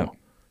people. Yep.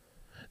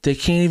 They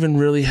can't even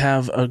really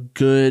have a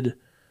good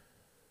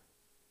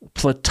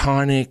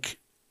platonic,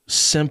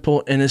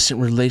 simple,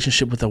 innocent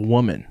relationship with a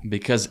woman.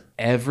 Because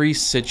every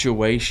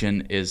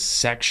situation is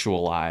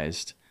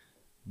sexualized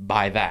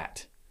by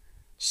that.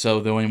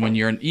 So that when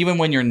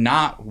you're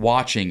not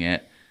watching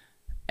it,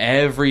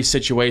 every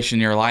situation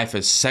in your life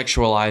is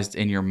sexualized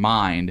in your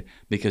mind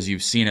because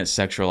you've seen it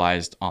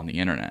sexualized on the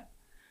internet.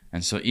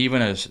 And so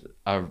even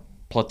a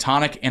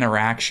platonic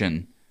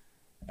interaction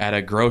at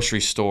a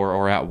grocery store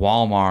or at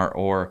Walmart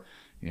or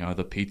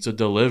the pizza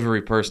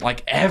delivery person,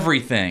 like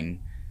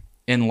everything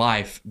in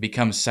life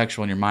becomes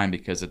sexual in your mind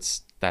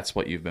because that's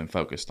what you've been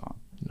focused on.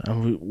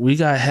 We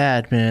got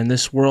had, man.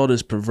 This world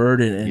is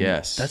perverted, and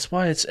yes, that's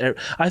why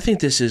I think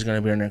this is going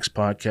to be our next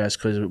podcast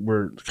because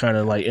we're kind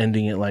of like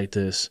ending it like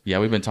this. Yeah,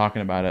 we've been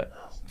talking about it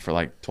for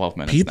like 12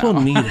 minutes. People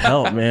now. need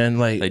help, man.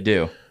 Like they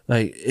do.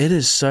 Like, it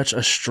is such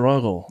a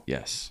struggle.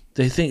 Yes,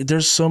 they think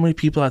there's so many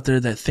people out there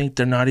that think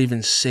they're not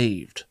even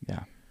saved.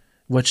 Yeah,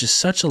 which is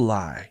such a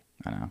lie.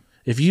 I know.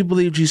 If you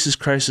believe Jesus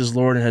Christ is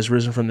Lord and has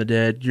risen from the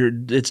dead,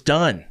 it's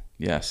done.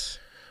 Yes.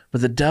 But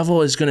the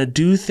devil is going to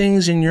do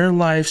things in your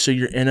life so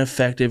you're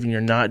ineffective and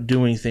you're not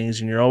doing things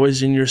and you're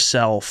always in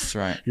yourself. That's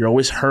right. You're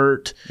always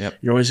hurt. Yep.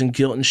 You're always in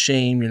guilt and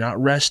shame. You're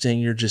not resting.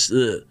 You're just,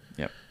 ugh.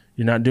 Yep.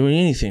 You're not doing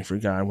anything for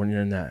God when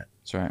you're in that.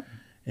 That's right.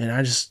 And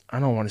I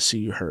don't want to see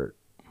you hurt.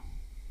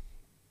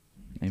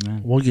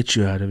 Amen. We'll get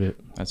you out of it.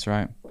 That's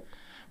right.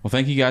 Well,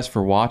 thank you guys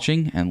for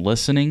watching and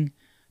listening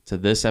to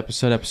this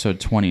episode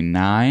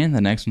 29.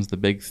 The next one's the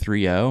big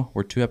 3-0.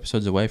 We're 2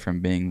 episodes away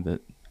from being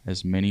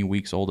as many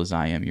weeks old as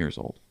I am years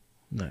old.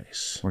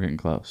 Nice. We're getting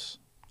close.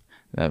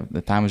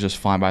 The time was just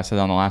flying by. I said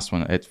on the last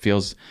one, it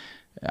feels,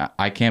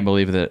 I can't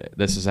believe that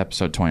this is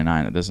episode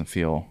 29. It doesn't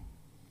feel,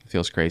 it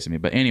feels crazy to me.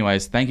 But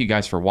anyways, thank you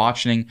guys for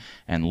watching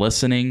and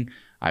listening.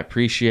 I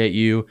appreciate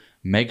you.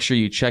 Make sure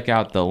you check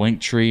out the link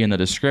tree in the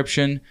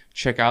description.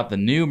 Check out the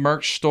new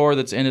merch store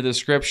that's in the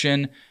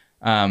description.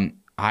 I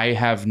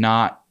have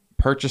not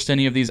purchased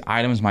any of these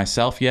items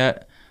myself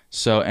yet.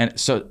 So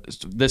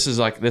this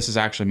is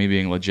actually me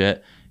being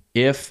legit.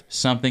 If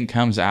something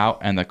comes out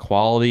and the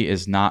quality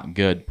is not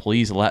good,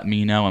 please let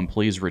me know and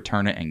please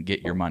return it and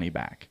get your money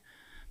back.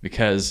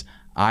 Because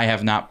I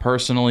have not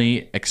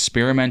personally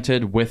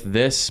experimented with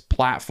this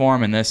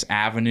platform and this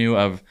avenue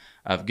of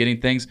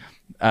getting things.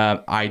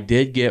 I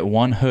did get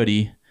one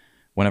hoodie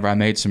whenever I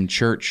made some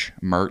church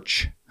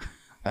merch.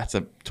 That's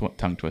a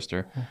tongue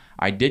twister.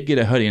 I did get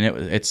a hoodie and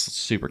it's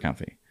super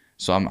comfy.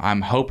 So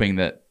I'm hoping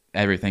that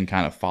everything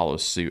kind of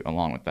follows suit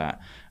along with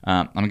that.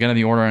 I'm going to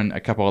be ordering a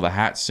couple of the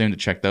hats soon to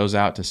check those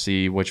out to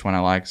see which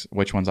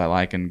ones I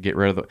like and get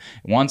rid of them.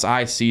 Once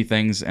I see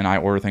things and I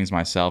order things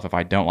myself, if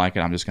I don't like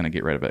it, I'm just going to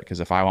get rid of it because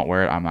if I won't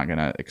wear it, I'm not going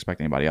to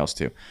expect anybody else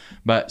to.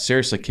 But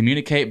seriously,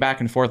 communicate back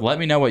and forth. Let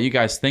me know what you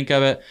guys think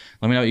of it.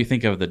 Let me know what you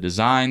think of the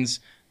designs,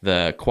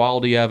 the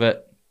quality of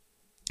it.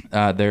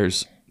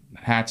 There's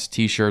hats,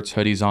 t-shirts,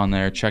 hoodies on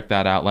there. Check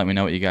that out. Let me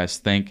know what you guys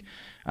think.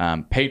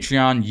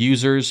 Patreon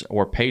users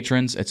or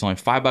patrons, it's only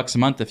 $5 a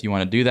month if you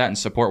want to do that and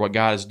support what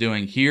God is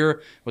doing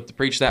here with the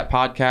Preach That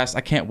podcast.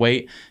 I can't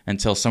wait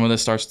until some of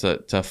this starts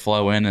to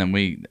flow in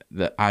and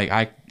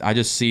I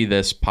just see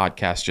this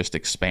podcast just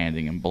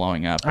expanding and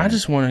blowing up. I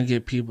just want to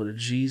get people to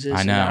Jesus.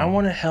 I know. I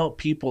want to help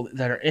people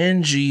that are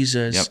in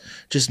Jesus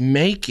just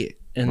make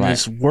it in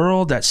this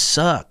world that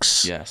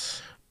sucks.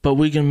 Yes. But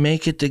we can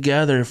make it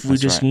together if we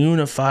just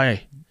unify.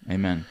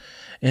 Amen.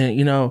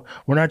 And,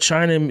 we're not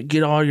trying to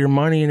get all your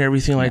money and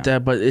everything like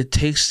that, but it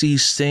takes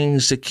these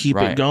things to keep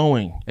it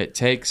going. It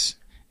takes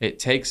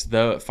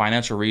the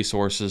financial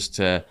resources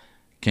to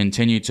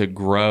continue to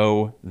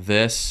grow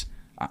this.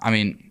 I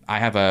mean, I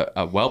have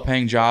a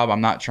well-paying job.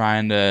 I'm not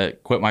trying to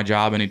quit my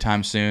job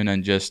anytime soon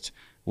and just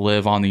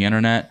live on the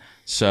internet.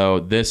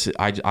 So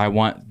I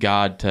want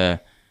God to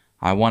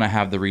I want to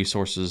have the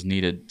resources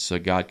needed so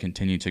God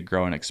continue to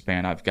grow and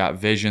expand. I've got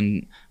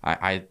vision.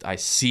 I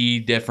see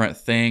different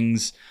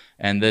things,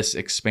 and this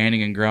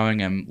expanding and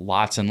growing, and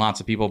lots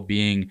of people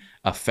being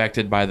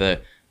affected by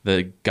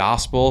the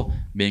gospel,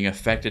 being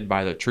affected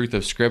by the truth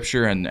of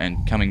Scripture,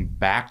 and coming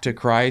back to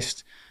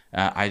Christ.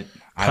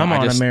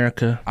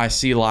 America. I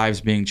see lives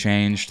being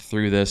changed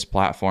through this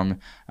platform,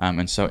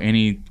 and so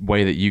any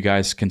way that you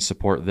guys can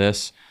support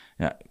this,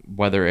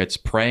 whether it's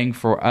praying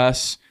for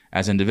us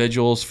as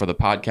individuals, for the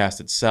podcast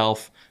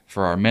itself,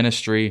 for our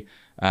ministry,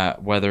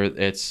 whether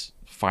it's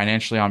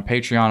financially on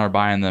Patreon or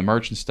buying the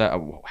merch and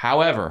stuff,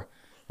 however,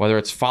 whether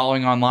it's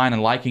following online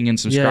and liking and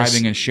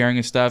subscribing and sharing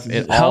and stuff,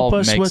 it all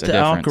makes a difference. Help us with the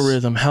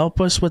algorithm. Help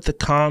us with the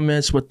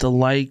comments, with the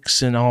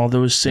likes and all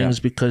those things,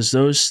 because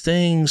those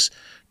things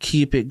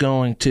keep it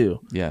going too.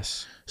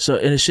 Yes. So,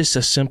 and it's just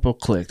a simple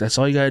click. That's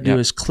all you got to do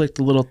is click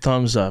the little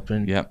thumbs up.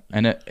 And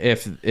And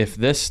if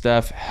this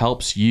stuff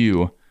helps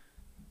you,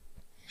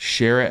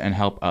 share it and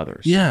help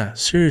others. Yeah,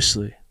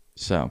 seriously.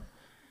 So,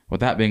 with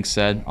that being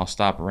said, I'll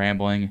stop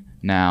rambling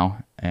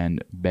now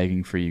and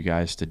begging for you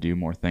guys to do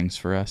more things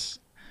for us.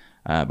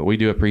 But we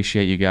do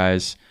appreciate you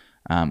guys.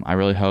 I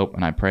really hope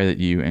and I pray that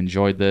you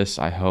enjoyed this.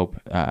 I hope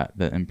that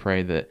and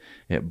pray that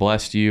it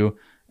blessed you.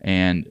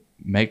 And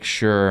make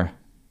sure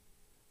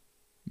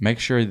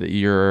that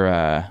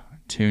you're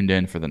tuned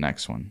in for the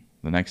next one.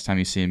 The next time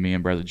you see me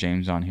and Brother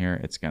James on here,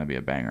 it's going to be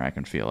a banger. I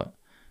can feel it.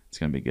 It's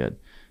going to be good.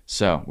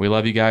 So we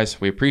love you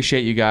guys. We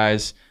appreciate you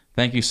guys.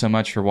 Thank you so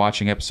much for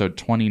watching episode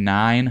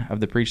 29 of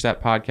the Preach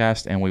That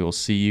podcast, and we will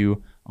see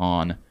you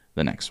on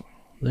the next one.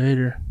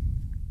 Later.